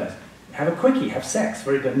 minutes or less. Have a quickie, have sex,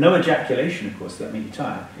 but no ejaculation, of course, that makes you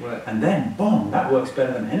tired. Right. And then, boom, that works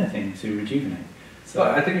better than anything to rejuvenate. So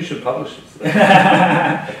I think you should publish this.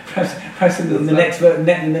 perhaps in the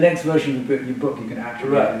next version of your book, you can actually.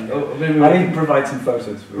 Right. I'll even provide some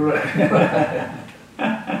photos for you. Right.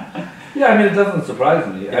 Yeah, I mean, it doesn't surprise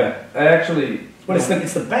me. Yeah. I actually. Well, it's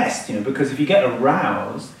the best, because if you get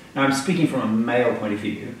aroused. Now, I'm speaking from a male point of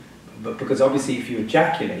view. But because obviously if you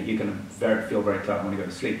ejaculate, you're going to feel very tired when you go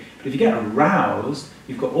to sleep. But if you get aroused,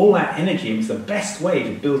 you've got all that energy, and it's the best way to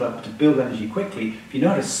build energy quickly. If you know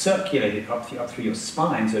how to circulate it up through your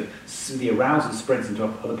spine, so the arousal spreads into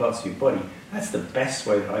other parts of your body, that's the best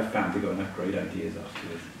way that I've found to go and have great ideas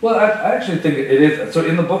afterwards. Well, I actually think it is. So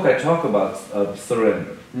in the book I talk about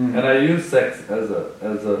surrender. And I use sex as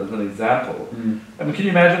an example. I mean, can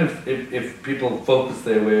you imagine if people focus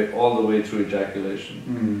their way all the way through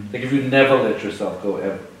ejaculation? Like if you never let yourself go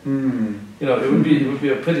ever. It would be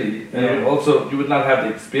a pity, and also you would not have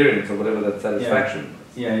the experience or whatever that satisfaction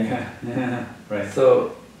was. Yeah, right.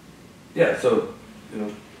 So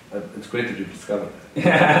it's great that you discovered that.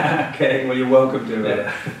 Yeah. Okay. Well, you're welcome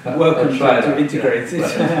to integrate it.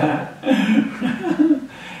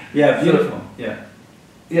 Yeah. Beautiful.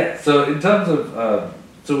 Yeah, so in terms of,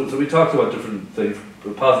 so we talked about different things.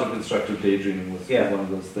 Positive constructive daydreaming was one of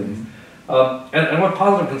those things. And what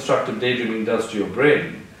positive constructive daydreaming does to your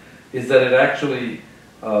brain is that it actually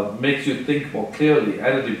makes you think more clearly,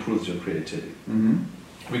 and it improves your creativity.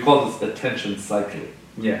 We call this attention cycling.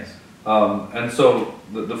 Yes. And so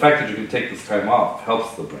the fact that you can take this time off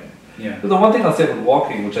helps the brain. Yeah. But the one thing I'll say about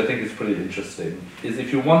walking, which I think is pretty interesting, is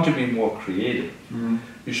if you want to be more creative,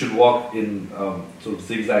 you should walk in sort of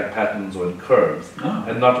zigzag patterns or in curves,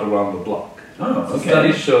 and not around the block. Oh, so okay.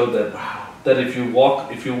 Studies show that if you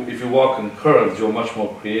walk in curves, you're much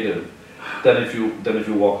more creative than if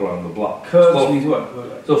you walk around the block. Curves means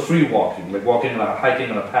what? So free walking, like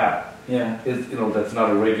hiking on a path. Yeah. Is that's not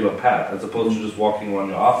a regular path, as opposed to just walking around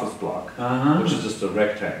your office block, which is just a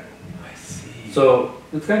rectangle. I see. So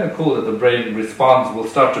it's kind of cool that the brain will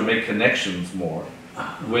start to make connections more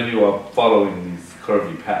when you are following these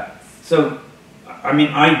curvy paths. So, I mean,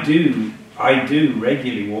 I do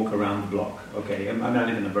regularly walk around the block. Okay, I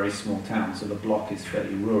live in a very small town, so the block is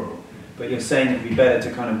fairly rural. But you're saying it'd be better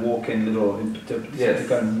to kind of walk in to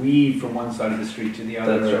kind of weave from one side of the street to the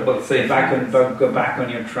other. That's right. Well, go back on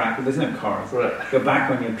your track. There's no cars. Right. Go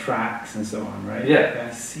back on your tracks and so on, right? Yeah.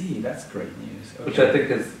 I see. That's great news. Okay. Which I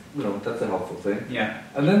think is, that's a helpful thing. Yeah.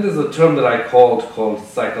 And then there's a term that I coined called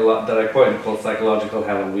psychological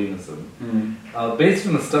Halloweenism, based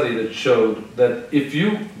on a study that showed that if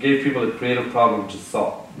you gave people a creative problem to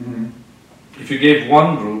solve, if you gave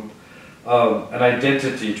one group an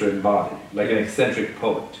identity to embody, like an eccentric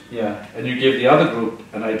poet, and you gave the other group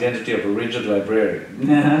an identity of a rigid librarian,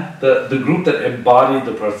 the group that embodied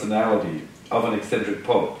the personality of an eccentric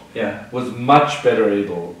poet was much better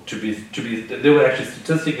able to be. They were actually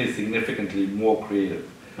statistically significantly more creative.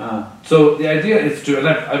 So the idea is to, and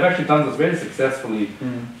I've actually done this very successfully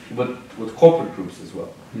with corporate groups as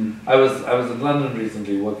well. I was in London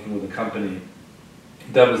recently working with a company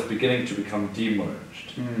that was beginning to become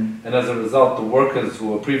demerged, and as a result, the workers who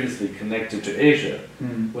were previously connected to Asia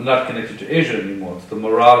were not connected to Asia anymore. So the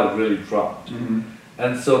morale had really dropped.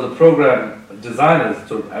 And so the program designers,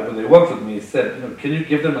 when they worked with me, said, can you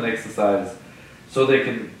give them an exercise so they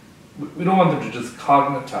can, we don't want them to just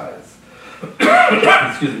cognitize.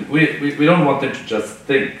 Excuse me. We don't want them to just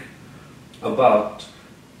think about,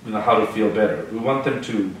 how to feel better. We want them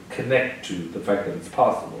to connect to the fact that it's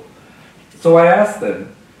possible. So I asked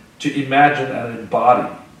them to imagine and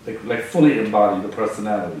embody, like fully embody the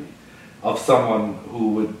personality of someone who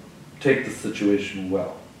would take the situation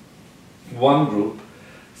well. One group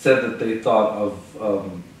said that they thought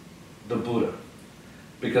of the Buddha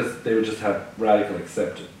because they would just have radical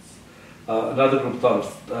acceptance. Another group thought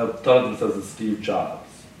of themselves as Steve Jobs.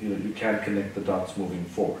 You can't connect the dots moving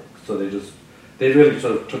forward. So they really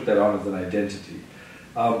sort of took that on as an identity.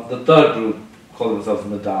 The third group called themselves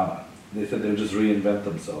Madonna. They said they would just reinvent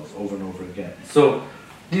themselves over and over again. So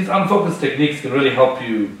these unfocused techniques can really help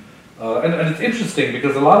you. And it's interesting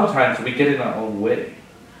because a lot of times we get in our own way.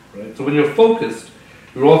 Right? So when you're focused,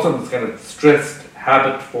 you're also in this kind of stressed,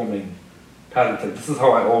 habit-forming pattern. Like, this is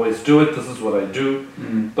how I always do it, this is what I do.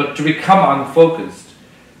 But to become unfocused,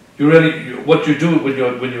 what you do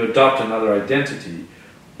when you adopt another identity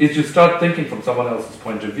is you start thinking from someone else's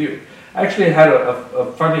point of view. I actually had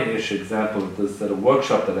a funny-ish example of this at a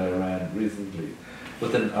workshop that I ran recently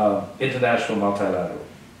with an international multilateral,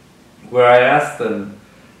 where I asked them,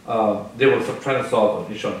 they were trying to solve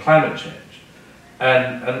an issue on climate change.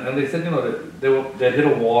 And they said, they'd hit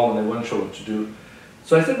a wall and they weren't sure what to do.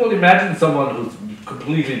 So I said, well, imagine someone who's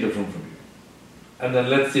completely different from you. And then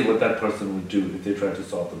let's see what that person would do if they tried to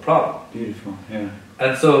solve the problem. Beautiful, yeah.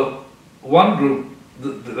 And so one group,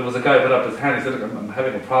 there was a guy who put up his hand, he said, I'm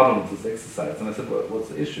having a problem with this exercise. And I said, well, what's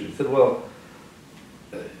the issue? He said, well,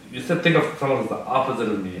 you said think of someone who's the opposite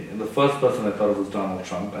of me. And the first person I thought of was Donald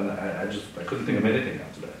Trump, and I couldn't think of anything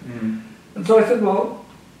after that. And so I said, well,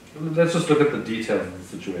 let's just look at the details of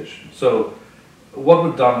the situation. So what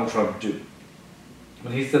would Donald Trump do?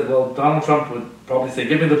 And he said, well, Donald Trump would probably say,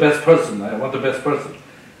 give me the best person, I want the best person.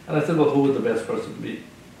 And I said, well, who would the best person be?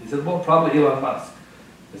 He said, well, probably Elon Musk.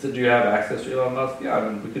 I said, do you have access to Elon Musk?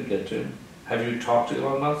 Yeah, we could get to him. Have you talked to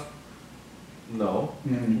Elon Musk? No.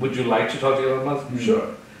 Would you like to talk to Elon Musk?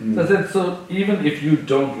 Sure. So I said, so even if you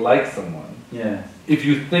don't like someone, if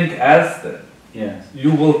you think as them,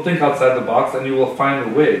 you will think outside the box and you will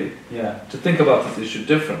find a way to think about this issue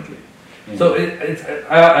differently. So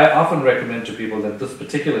I often recommend to people that this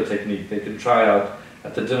particular technique they can try out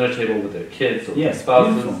at the dinner table with their kids or their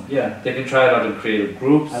spouses. They can try it out in creative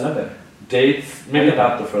groups. I love it. Dates, maybe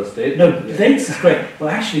not the first date. No, dates is great. Well,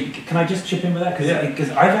 actually, can I just chip in with that? Because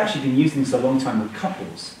I've actually been using this a long time with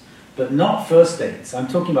couples, but not first dates. I'm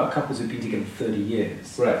talking about couples who've been together 30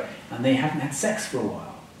 years. Right. And they haven't had sex for a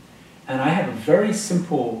while. And I have a very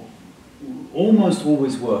simple, almost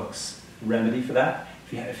always works remedy for that.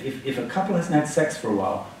 If a couple hasn't had sex for a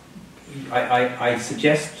while, I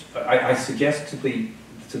suggest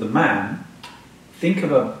to the man, think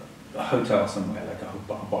of a hotel somewhere, like a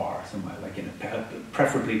bar somewhere, like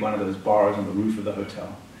preferably one of those bars on the roof of the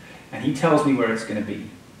hotel. And he tells me where it's going to be.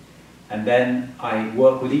 and then I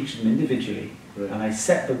work with each of them individually, Right. and I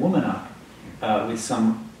set the woman up with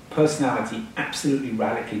some personality absolutely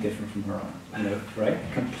radically different from her own. You know, right?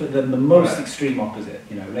 The most Right. extreme opposite.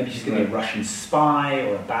 You know, maybe she's going to be a Right. Russian spy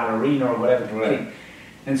or a ballerina or whatever. Right.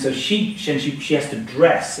 And so she has to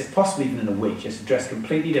dress, if possible even in a wig. She has to dress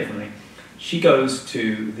completely differently. She goes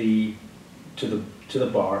to the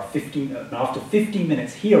bar. After 15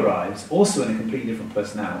 minutes, he arrives, also in a completely different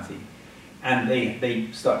personality, and they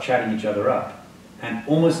start chatting each other up. And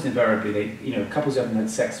almost invariably, couples who haven't had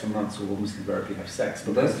sex for months will almost invariably have sex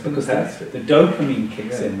because the dopamine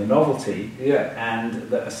kicks in, the novelty, and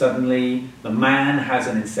suddenly the man has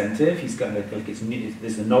an incentive. He's going to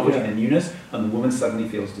there's the novelty, the newness, and the woman suddenly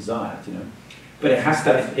feels desired. But it has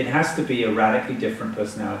to be a radically different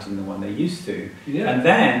personality than the one they're used to. Yeah. And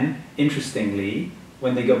then, interestingly,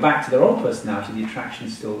 when they go back to their old personality, the attraction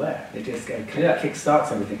is still there. It just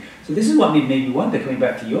kick-starts everything. So this is what made me wonder, coming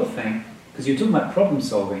back to your thing, because you're talking about problem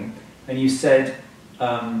solving, and you said,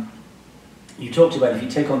 you talked about if you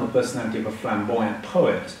take on the personality of a flamboyant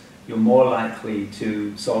poet, you're more likely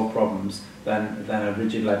to solve problems than a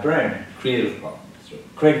rigid librarian. Creative problems.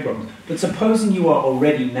 Creative problems. But supposing you are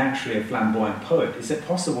already naturally a flamboyant poet, is it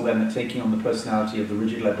possible then that taking on the personality of the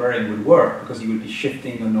rigid librarian would work because you would be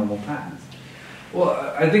shifting your normal patterns? Well,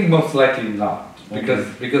 I think most likely not, because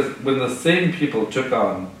when the same people took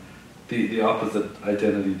on the opposite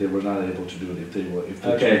identity, they were not able to do it if they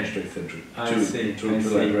changed to eccentric to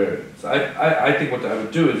librarians. I think what I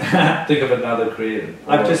would do is think of another creative.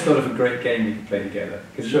 I've just thought of a great game we could play together,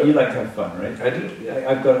 because you like to have fun, right? I do. Yeah.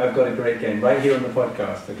 I've got a great game right here on the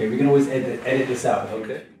podcast. Okay, we can always edit this out.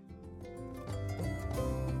 Okay.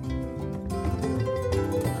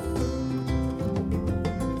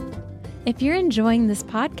 If you're enjoying this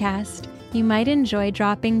podcast, you might enjoy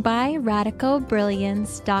dropping by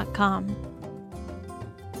radicalbrilliance.com.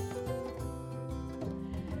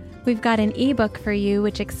 We've got an ebook for you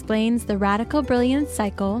which explains the radical brilliance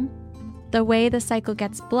cycle, the way the cycle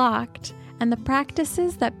gets blocked, and the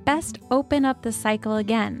practices that best open up the cycle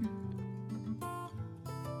again.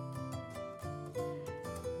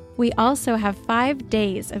 We also have 5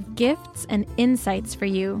 days of gifts and insights for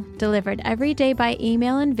you, delivered every day by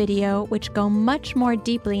email and video, which go much more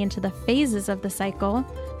deeply into the phases of the cycle,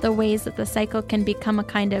 the ways that the cycle can become a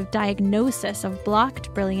kind of diagnosis of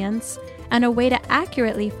blocked brilliance, and a way to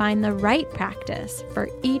accurately find the right practice for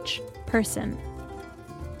each person.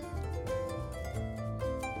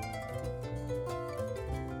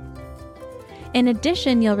 In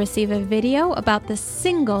addition, you'll receive a video about the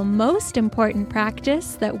single most important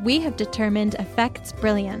practice that we have determined affects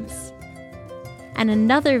brilliance, and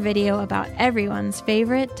another video about everyone's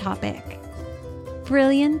favorite topic,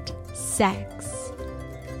 brilliant sex.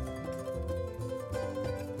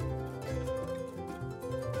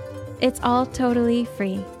 It's all totally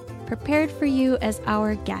free, prepared for you as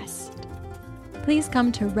our guest. Please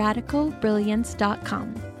come to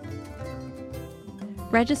radicalbrilliance.com.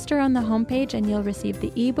 Register on the homepage and you'll receive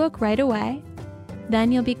the ebook right away.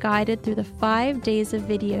 Then you'll be guided through the 5 days of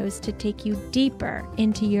videos to take you deeper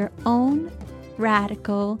into your own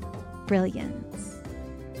radical brilliance.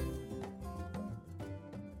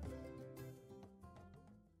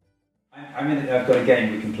 I've got a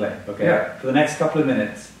game we can play, okay? Yeah. For the next couple of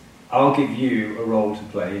minutes, I'll give you a role to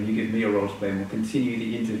play and you give me a role to play, and we'll continue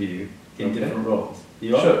the interview in different roles.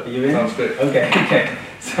 You are? Sure. Are you in? Sounds great. Okay.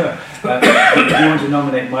 So, do you want to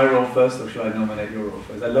nominate my role first, or should I nominate your role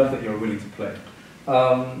first? I love that you're willing to play.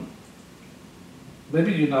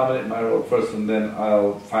 Maybe you nominate my role first, and then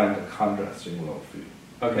I'll find a contrasting role for you.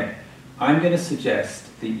 Okay. I'm going to suggest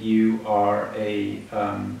that you are a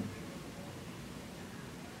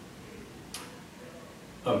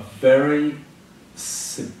very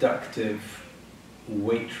seductive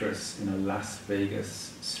waitress in a Las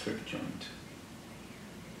Vegas strip joint.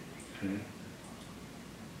 Okay.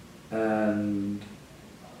 And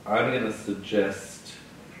I'm going to suggest...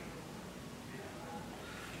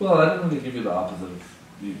 Well, I didn't want to give you the opposite of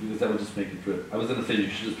you, because that would just make it good. I was going to say you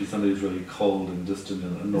should just be somebody who's really cold and distant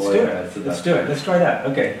and annoying. Let's do it. Let's try that.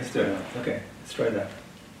 Okay, let's do it. Okay, let's try that.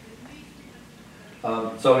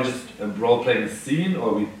 So are we just role-playing the scene,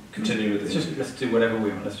 or we continue with it? Let's do whatever we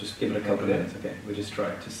want. Let's just give it a couple of minutes. Okay, we'll just try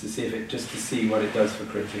it, just to see what it does for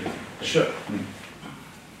creativity. Sure.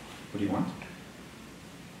 What do you want?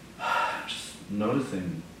 Just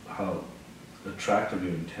noticing how attractive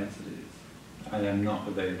your intensity is. I am not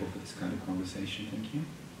available for this kind of conversation, thank you.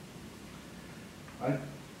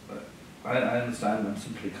 I understand. I'm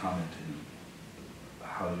simply commenting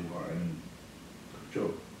how you are. I mean,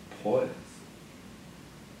 you're poised.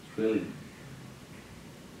 It's really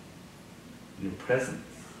your presence.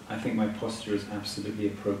 I think my posture is absolutely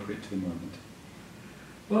appropriate to the moment.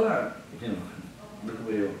 Well, look at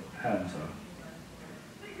where your hands are.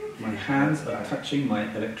 My hands are touching my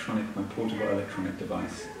portable electronic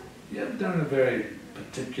device. Yeah, they're in a very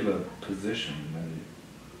particular position.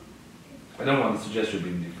 I don't want to suggest you're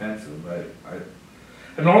being defensive.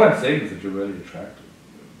 And all I'm saying is that you're really attractive.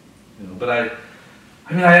 But I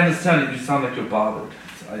understand that you sound like you're bothered.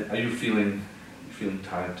 Are you feeling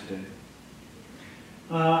tired today?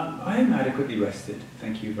 I am adequately rested.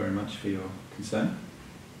 Thank you very much for your concern.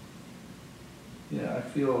 Yeah, I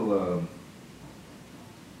feel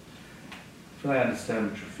I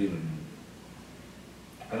understand what you're feeling.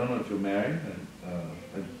 I don't know if you're married.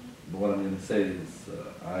 But what I'm going to say is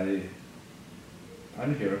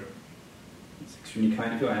I'm here. It's extremely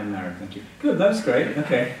kind of you. I am married, thank you. Good, that was great.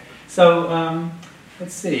 Okay. So,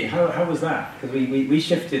 let's see, how was that? Because we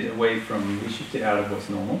shifted out of what's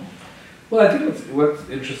normal. Well, I think what's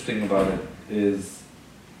interesting about it is,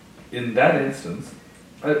 in that instance,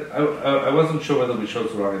 I wasn't sure whether we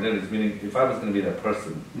chose the wrong identities, meaning if I was going to be that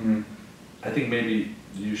person, I think maybe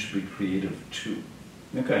you should be creative too.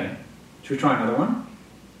 Okay. Should we try another one?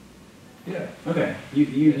 Yeah. Okay.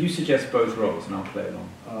 You suggest both roles and I'll play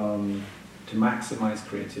along. To maximize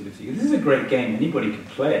creativity. This is a great game anybody can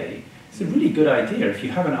play. It's a really good idea. If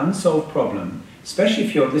you have an unsolved problem, especially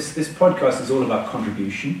if this podcast is all about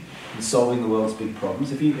contribution and solving the world's big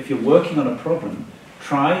problems. If you're working on a problem,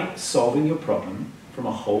 try solving your problem from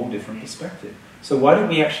a whole different perspective. So why don't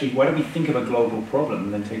we think of a global problem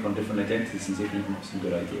and then take on different identities and see if we can come up with some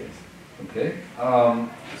good ideas? Okay.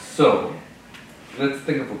 So let's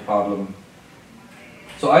think of a problem.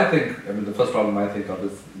 So the first problem I think of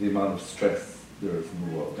is the amount of stress there is in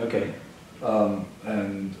the world. Okay.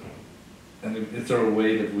 And is there a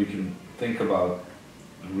way that we can think about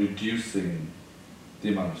reducing the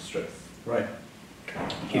amount of stress? Right.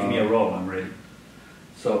 Give me a role, I'm ready.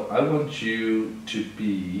 So I want you to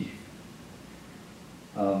be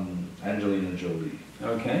Angelina Jolie.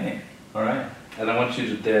 Okay. All right. And I want you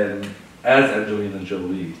to then, as Angelina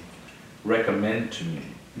Jolie, recommend to me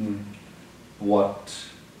what.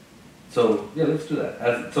 So yeah, let's do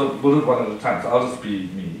that. So we'll do it one at a time. So I'll just be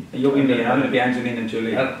me. You'll be me, and I'm going to be Angelina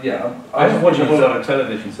Jolie. I just watch a whole lot of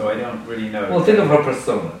television, so I don't really know. Well, think of her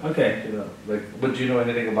persona. Okay. But do you know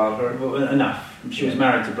anything about her? Well, enough. She was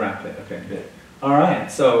married to Brad Pitt. Okay. Yeah. All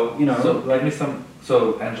right. So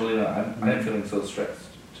So Angelina, I'm feeling so stressed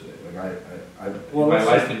today. My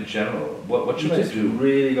life in general. What should I do? You just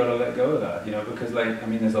really got to let go of that, because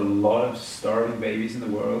there's a lot of starving babies in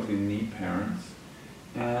the world who need parents.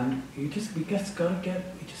 And we just gotta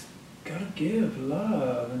give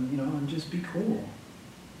love and just be cool.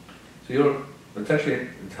 So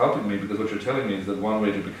it's helping me because what you're telling me is that one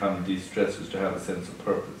way to become de-stressed is to have a sense of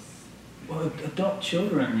purpose. Well, adopt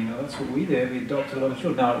children, that's what we did. We adopted a lot of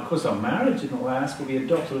children. Now, of course, our marriage didn't last, but we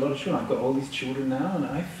adopted a lot of children. I've got all these children now, and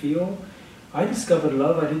I discovered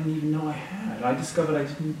love I didn't even know I had. I discovered I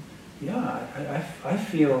didn't. Yeah, I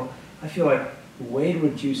feel like the way to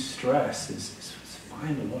reduce stress is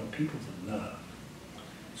find a lot of people to love.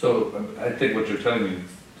 So I think what you're telling me is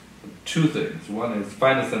two things. One is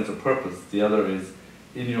find a sense of purpose. The other is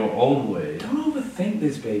in your own way. Don't overthink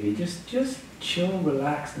this, baby. Just chill,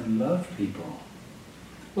 relax, and love people.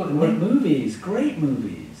 Well, and make movies, great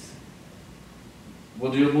movies.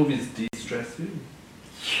 Well, do your movies de-stress you?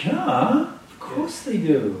 Yeah, of course they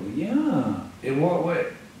do. Yeah. In what way?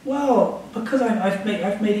 Well, because I've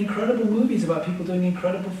made incredible movies about people doing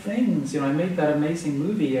incredible things. I made that amazing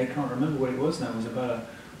movie. I can't remember what it was now. It was about a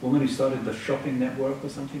woman who started the shopping network or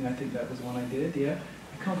something. I think that was one I did. Yeah,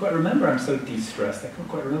 I can't quite remember. I'm so de-stressed. I can't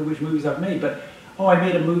quite remember which movies I've made. But I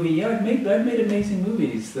made a movie. Yeah, I've made amazing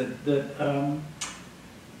movies that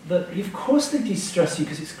of course they de-stress you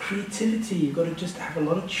because it's creativity. You've got to just have a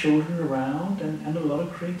lot of children around and a lot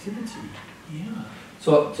of creativity. Yeah.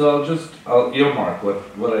 So I'll earmark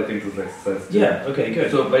what I think this exercise is. Yeah, okay, good.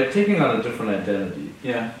 So by taking on a different identity,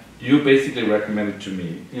 you basically recommended to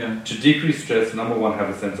me to decrease stress, number one, have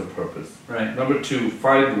a sense of purpose. Right. Number two,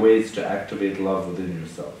 find ways to activate love within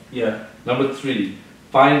yourself. Yeah. Number three,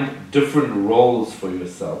 find different roles for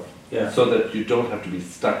yourself so that you don't have to be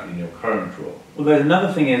stuck in your current role. Well, there's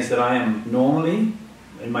another thing is that I am normally,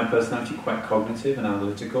 in my personality, quite cognitive and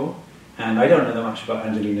analytical. And I don't know that much about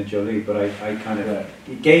Angelina Jolie, but I kind of,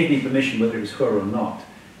 it gave me permission, whether it was her or not,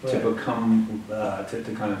 to become,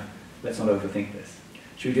 to kind of, let's not overthink this.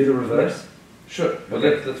 Should we do the reverse? Sure. Well,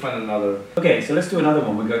 let's find another. Okay, so let's do another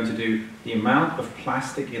one. We're going to do the amount of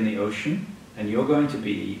plastic in the ocean, and you're going to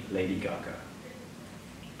be Lady Gaga.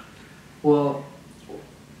 Well,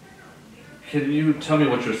 can you tell me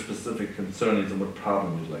what your specific concern is and what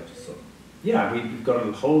problem you'd like to solve? Yeah, we've got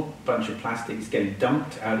a whole bunch of plastics getting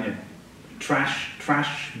dumped out.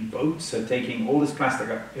 Trash boats are taking all this plastic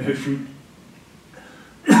out of the ocean,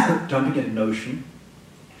 dumping it in the ocean.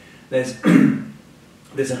 There's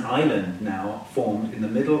an island now formed in the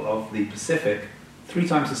middle of the Pacific, 3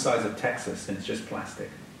 times the size of Texas, and it's just plastic.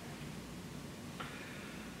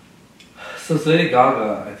 So Lady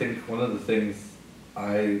Gaga, I think one of the things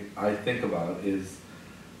I think about is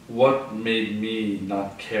what made me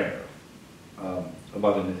not care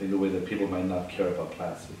about anything the way that people might not care about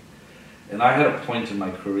plastic. And I had a point in my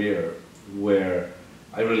career where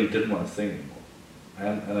I really didn't want to sing anymore.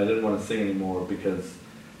 And I didn't want to sing anymore because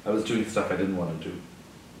I was doing stuff I didn't want to do.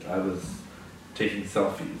 I was taking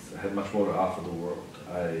selfies. I had much more to offer the world.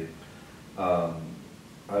 I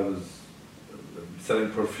was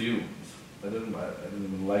selling perfumes. I didn't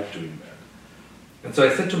even like doing that. And so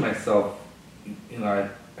I said to myself, I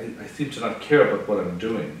seem to not care about what I'm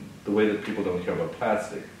doing the way that people don't care about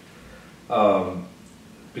plastic.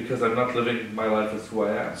 Because I'm not living my life as who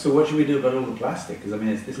I am. So what should we do about all the plastic? Because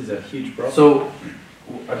this is a huge problem. So,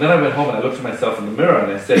 and then I went home and I looked at myself in the mirror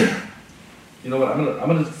and I said, you know what, I'm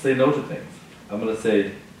gonna say no to things. I'm gonna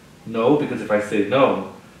say no, because if I say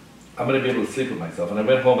no, I'm gonna be able to sleep with myself. And I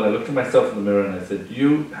went home and I looked at myself in the mirror and I said,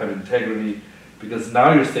 you have integrity, because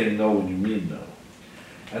now you're saying no when you mean no.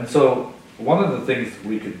 And so one of the things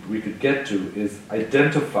we could get to is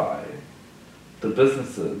identify the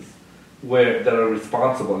businesses that are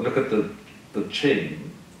responsible, and look at the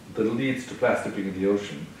chain that leads to plastic being in the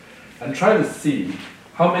ocean, and try to see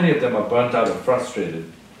how many of them are burnt out and frustrated,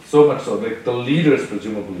 so much so, like the leaders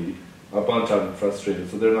presumably are burnt out and frustrated,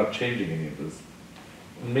 so they're not changing any of this.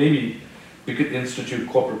 Maybe we could institute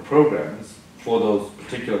corporate programs for those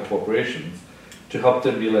particular corporations to help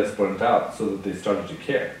them be less burnt out, so that they started to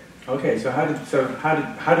care. Okay, so how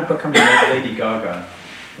did becoming Lady Gaga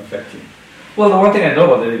affect you? Well, the one thing I know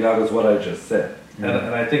about Lady Gaga is what I just said. Mm.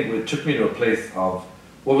 And I think it took me to a place of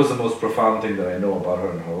what was the most profound thing that I know about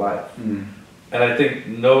her in her life. Mm. And I think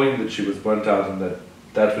knowing that she was burnt out and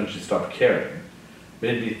that's when she stopped caring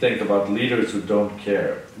made me think about leaders who don't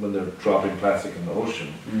care when they're dropping plastic in the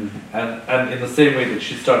ocean. Mm. And in the same way that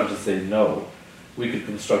she started to say no, we could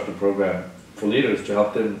construct a program for leaders to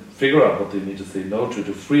help them figure out what they need to say no to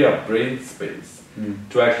free up brain space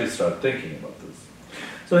to actually start thinking about this.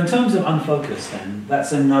 So in terms of unfocus then,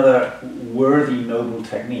 that's another worthy, noble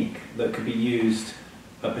technique that could be used,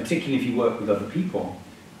 particularly if you work with other people,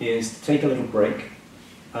 is to take a little break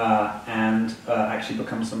and actually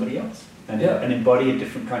become somebody else and embody a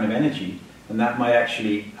different kind of energy. And that might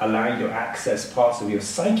actually allow you to access parts of your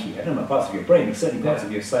psyche, I don't know, parts of your brain, but certainly parts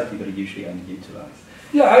of your psyche that are usually underutilized.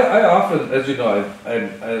 Yeah, I often, as you know,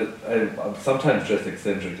 I'm sometimes dressed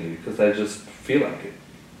eccentrically because I just feel like it.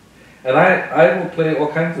 And I will play all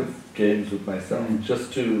kinds of games with myself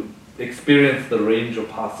just to experience the range of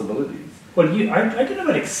possibilities. Well, I don't know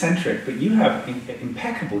about eccentric, but you have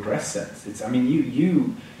impeccable dress sense.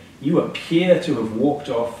 You appear to have walked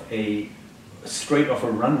straight off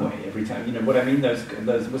a runway every time. You know what I mean? Those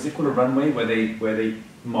what's it called, a runway where they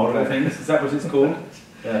model things? Is that what it's called?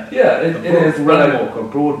 Yeah, it is. Runwalk or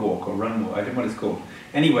broadwalk or runwalk. I don't know what it's called.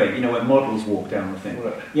 Anyway, when models walk down the thing.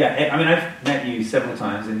 Right. Yeah, I mean, I've met you several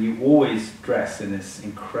times, and you always dress in this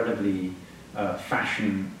incredibly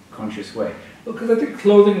fashion-conscious way. Well, because I think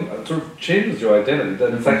clothing sort of changes your identity.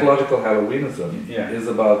 The psychological Halloweenism is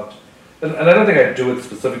about, and I don't think I do it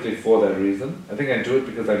specifically for that reason. I think I do it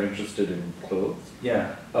because I'm interested in clothes.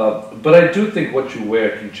 Yeah. But I do think what you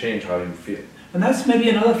wear can change how you feel. And that's maybe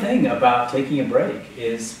another thing about taking a break,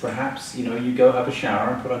 is perhaps, you go have a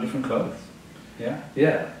shower and put on different clothes. Yeah?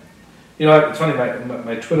 Yeah. It's funny,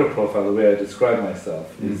 my Twitter profile, the way I describe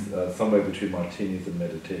myself is somewhere between martinis and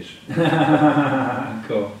meditation.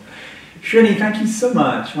 Cool. Srini, thank you so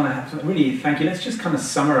much. I want to really thank you. Let's just kind of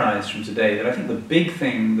summarize from today that I think the big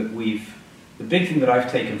thing that I've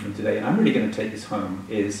taken from today, and I'm really going to take this home,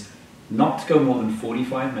 is not to go more than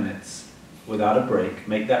 45 minutes without a break.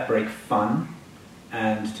 Make that break fun,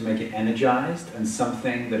 and to make it energized and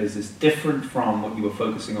something that is as different from what you were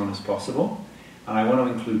focusing on as possible. And I want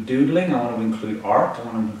to include doodling, I want to include art, I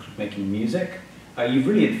want to include making music. You've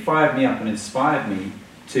really fired me up and inspired me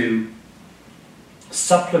to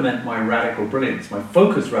supplement my radical brilliance, my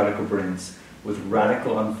focused radical brilliance, with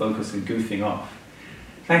radical unfocus and goofing off.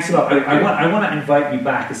 Thanks a lot. I want to invite you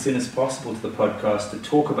back as soon as possible to the podcast to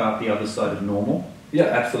talk about the other side of normal. Yeah,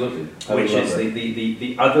 absolutely. Which is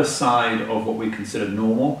the other side of what we consider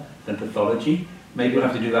normal than pathology. Maybe we'll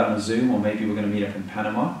have to do that on Zoom, or maybe we're going to meet up in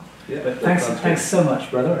Panama. Yeah, But thanks so much,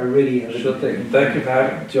 brother. I really Sure thing. Thank you for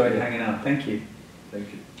having me. enjoyed hanging out. Thank you. Thank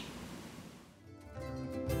you.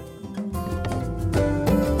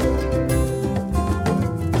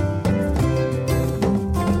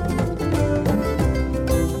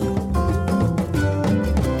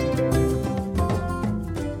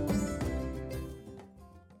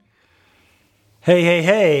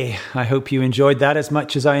 Hey. I hope you enjoyed that as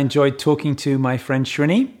much as I enjoyed talking to my friend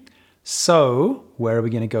Srini. So, where are we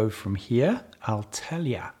going to go from here? I'll tell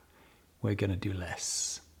ya. We're going to do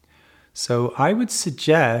less. So I would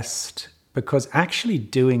suggest, because actually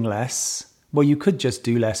doing less, well, you could just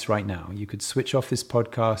do less right now. You could switch off this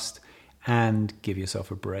podcast and give yourself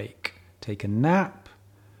a break. Take a nap,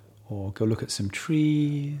 or go look at some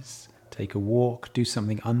trees, take a walk, do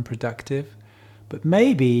something unproductive. But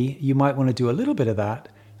maybe you might want to do a little bit of that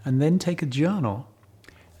and then take a journal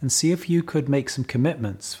and see if you could make some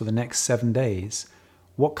commitments for the next 7 days.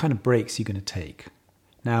 What kind of breaks are you going to take?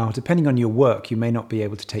 Now, depending on your work, you may not be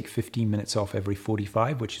able to take 15 minutes off every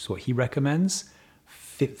 45, which is what he recommends.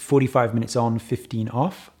 45 minutes on, 15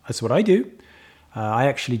 off. That's what I do. I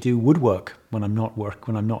actually do woodwork when I'm not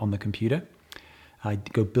on the computer. I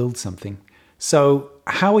go build something. So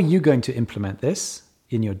how are you going to implement this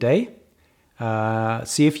in your day?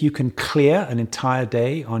 See if you can clear an entire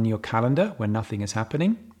day on your calendar when nothing is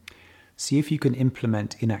happening. See if you can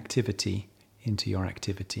implement inactivity into your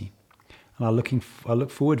activity. And I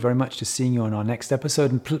look forward very much to seeing you on our next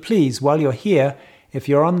episode. And please, while you're here, if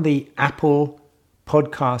you're on the Apple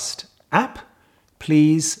Podcast app,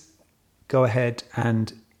 please go ahead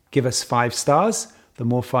and give us 5 stars. The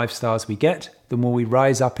more 5 stars we get, the more we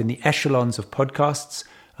rise up in the echelons of podcasts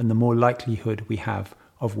and the more likelihood we have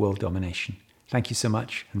of world domination. Thank you so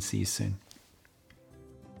much and see you soon.